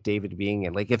McDavid being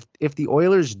in. Like if the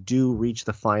Oilers do reach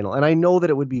the final, and I know that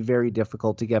it would be very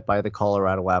difficult to get by the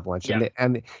Colorado Avalanche, Yeah.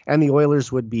 and the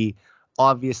Oilers would be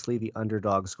obviously the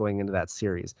underdogs going into that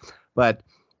series, but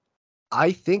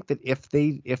I think that if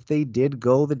they did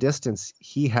go the distance,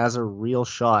 he has a real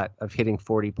shot of hitting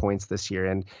 40 points this year.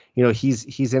 And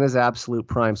he's in his absolute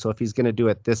prime. So if he's going to do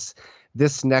it, this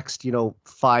next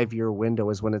 5-year window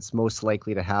is when it's most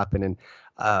likely to happen. And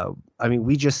I mean,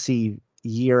 we just see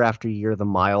year after year the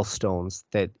milestones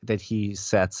that he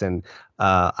sets, and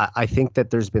I think that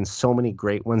there's been so many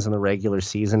great ones in the regular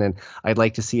season, and I'd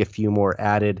like to see a few more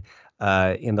added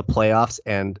in the playoffs.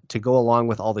 And to go along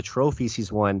with all the trophies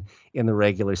he's won in the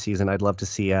regular season, I'd love to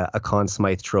see a Conn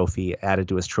Smythe trophy added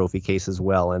to his trophy case as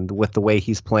well. And with the way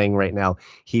he's playing right now,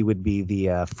 he would be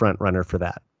the front runner for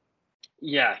that.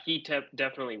 Yeah, he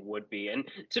definitely would be. And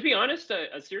to be honest,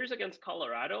 a series against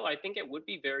Colorado, I think it would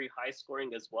be very high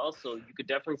scoring as well. So you could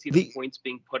definitely see the points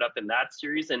being put up in that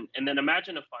series. And then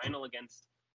imagine a final against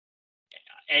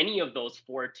any of those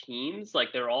four teams.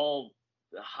 Like they're all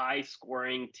high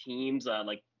scoring teams.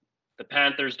 Like the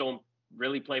Panthers don't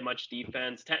really play much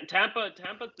defense. Tampa's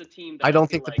the team that I don't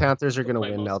feel think the like Panthers are will going to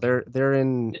play win now. most They're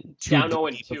in too down 0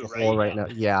 deep of 2, a right? hole right now.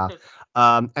 Yeah.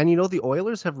 And the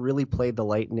Oilers have really played the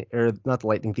Lightning, or not the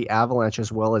Lightning, the Avalanche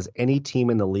as well as any team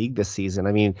in the league this season.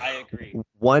 I mean, I agree.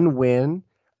 one win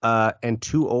and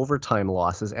 2 overtime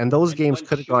losses, and those games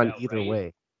could have gone either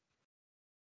right?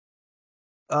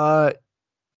 way.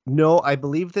 No, I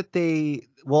believe that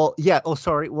yeah. Oh,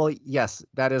 sorry. Well, yes,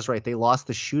 that is right. They lost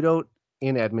the shootout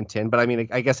in Edmonton, but I mean,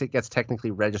 I guess it gets technically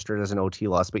registered as an OT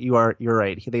loss. But you're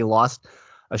right. They lost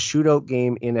a shootout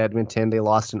game in Edmonton. They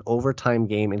lost an overtime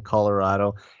game in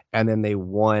Colorado, and then they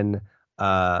won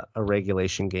a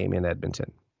regulation game in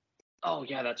Edmonton. Oh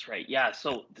yeah, that's right. Yeah,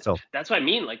 so So that's what I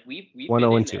mean. Like we've been 1-0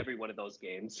 and in 2. every one of those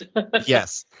games.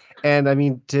 Yes, and I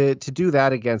mean to do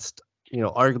that against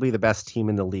arguably the best team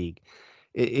in the league,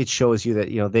 it shows you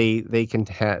that they can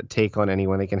take on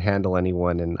anyone, they can handle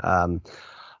anyone, and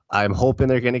I'm hoping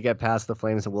they're going to get past the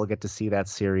Flames, and we'll get to see that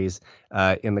series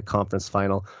in the conference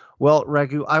final. Well,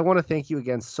 Raghu, I want to thank you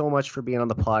again so much for being on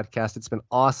the podcast. It's been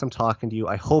awesome talking to you.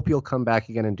 I hope you'll come back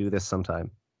again and do this sometime.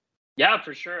 Yeah,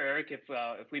 for sure, Eric.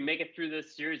 If we make it through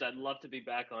this series, I'd love to be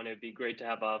back on. It'd be great to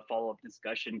have a follow up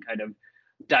discussion, kind of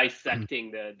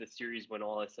dissecting the series when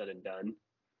all is said and done.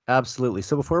 Absolutely.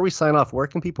 So before we sign off, where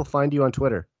can people find you on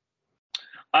Twitter?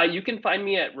 You can find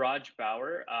me at Raj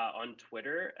Bauer on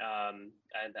Twitter, and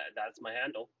that's my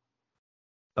handle.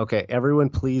 Okay, everyone,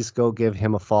 please go give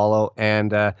him a follow,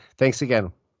 and thanks again.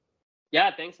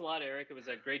 Yeah, thanks a lot, Eric. It was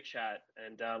a great chat,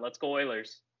 and let's go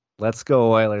Oilers. Let's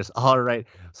go Oilers. All right.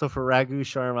 So for Raghu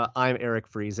Sharma, I'm Eric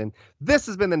Friesen. This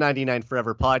has been the 99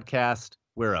 Forever podcast.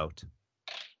 We're out.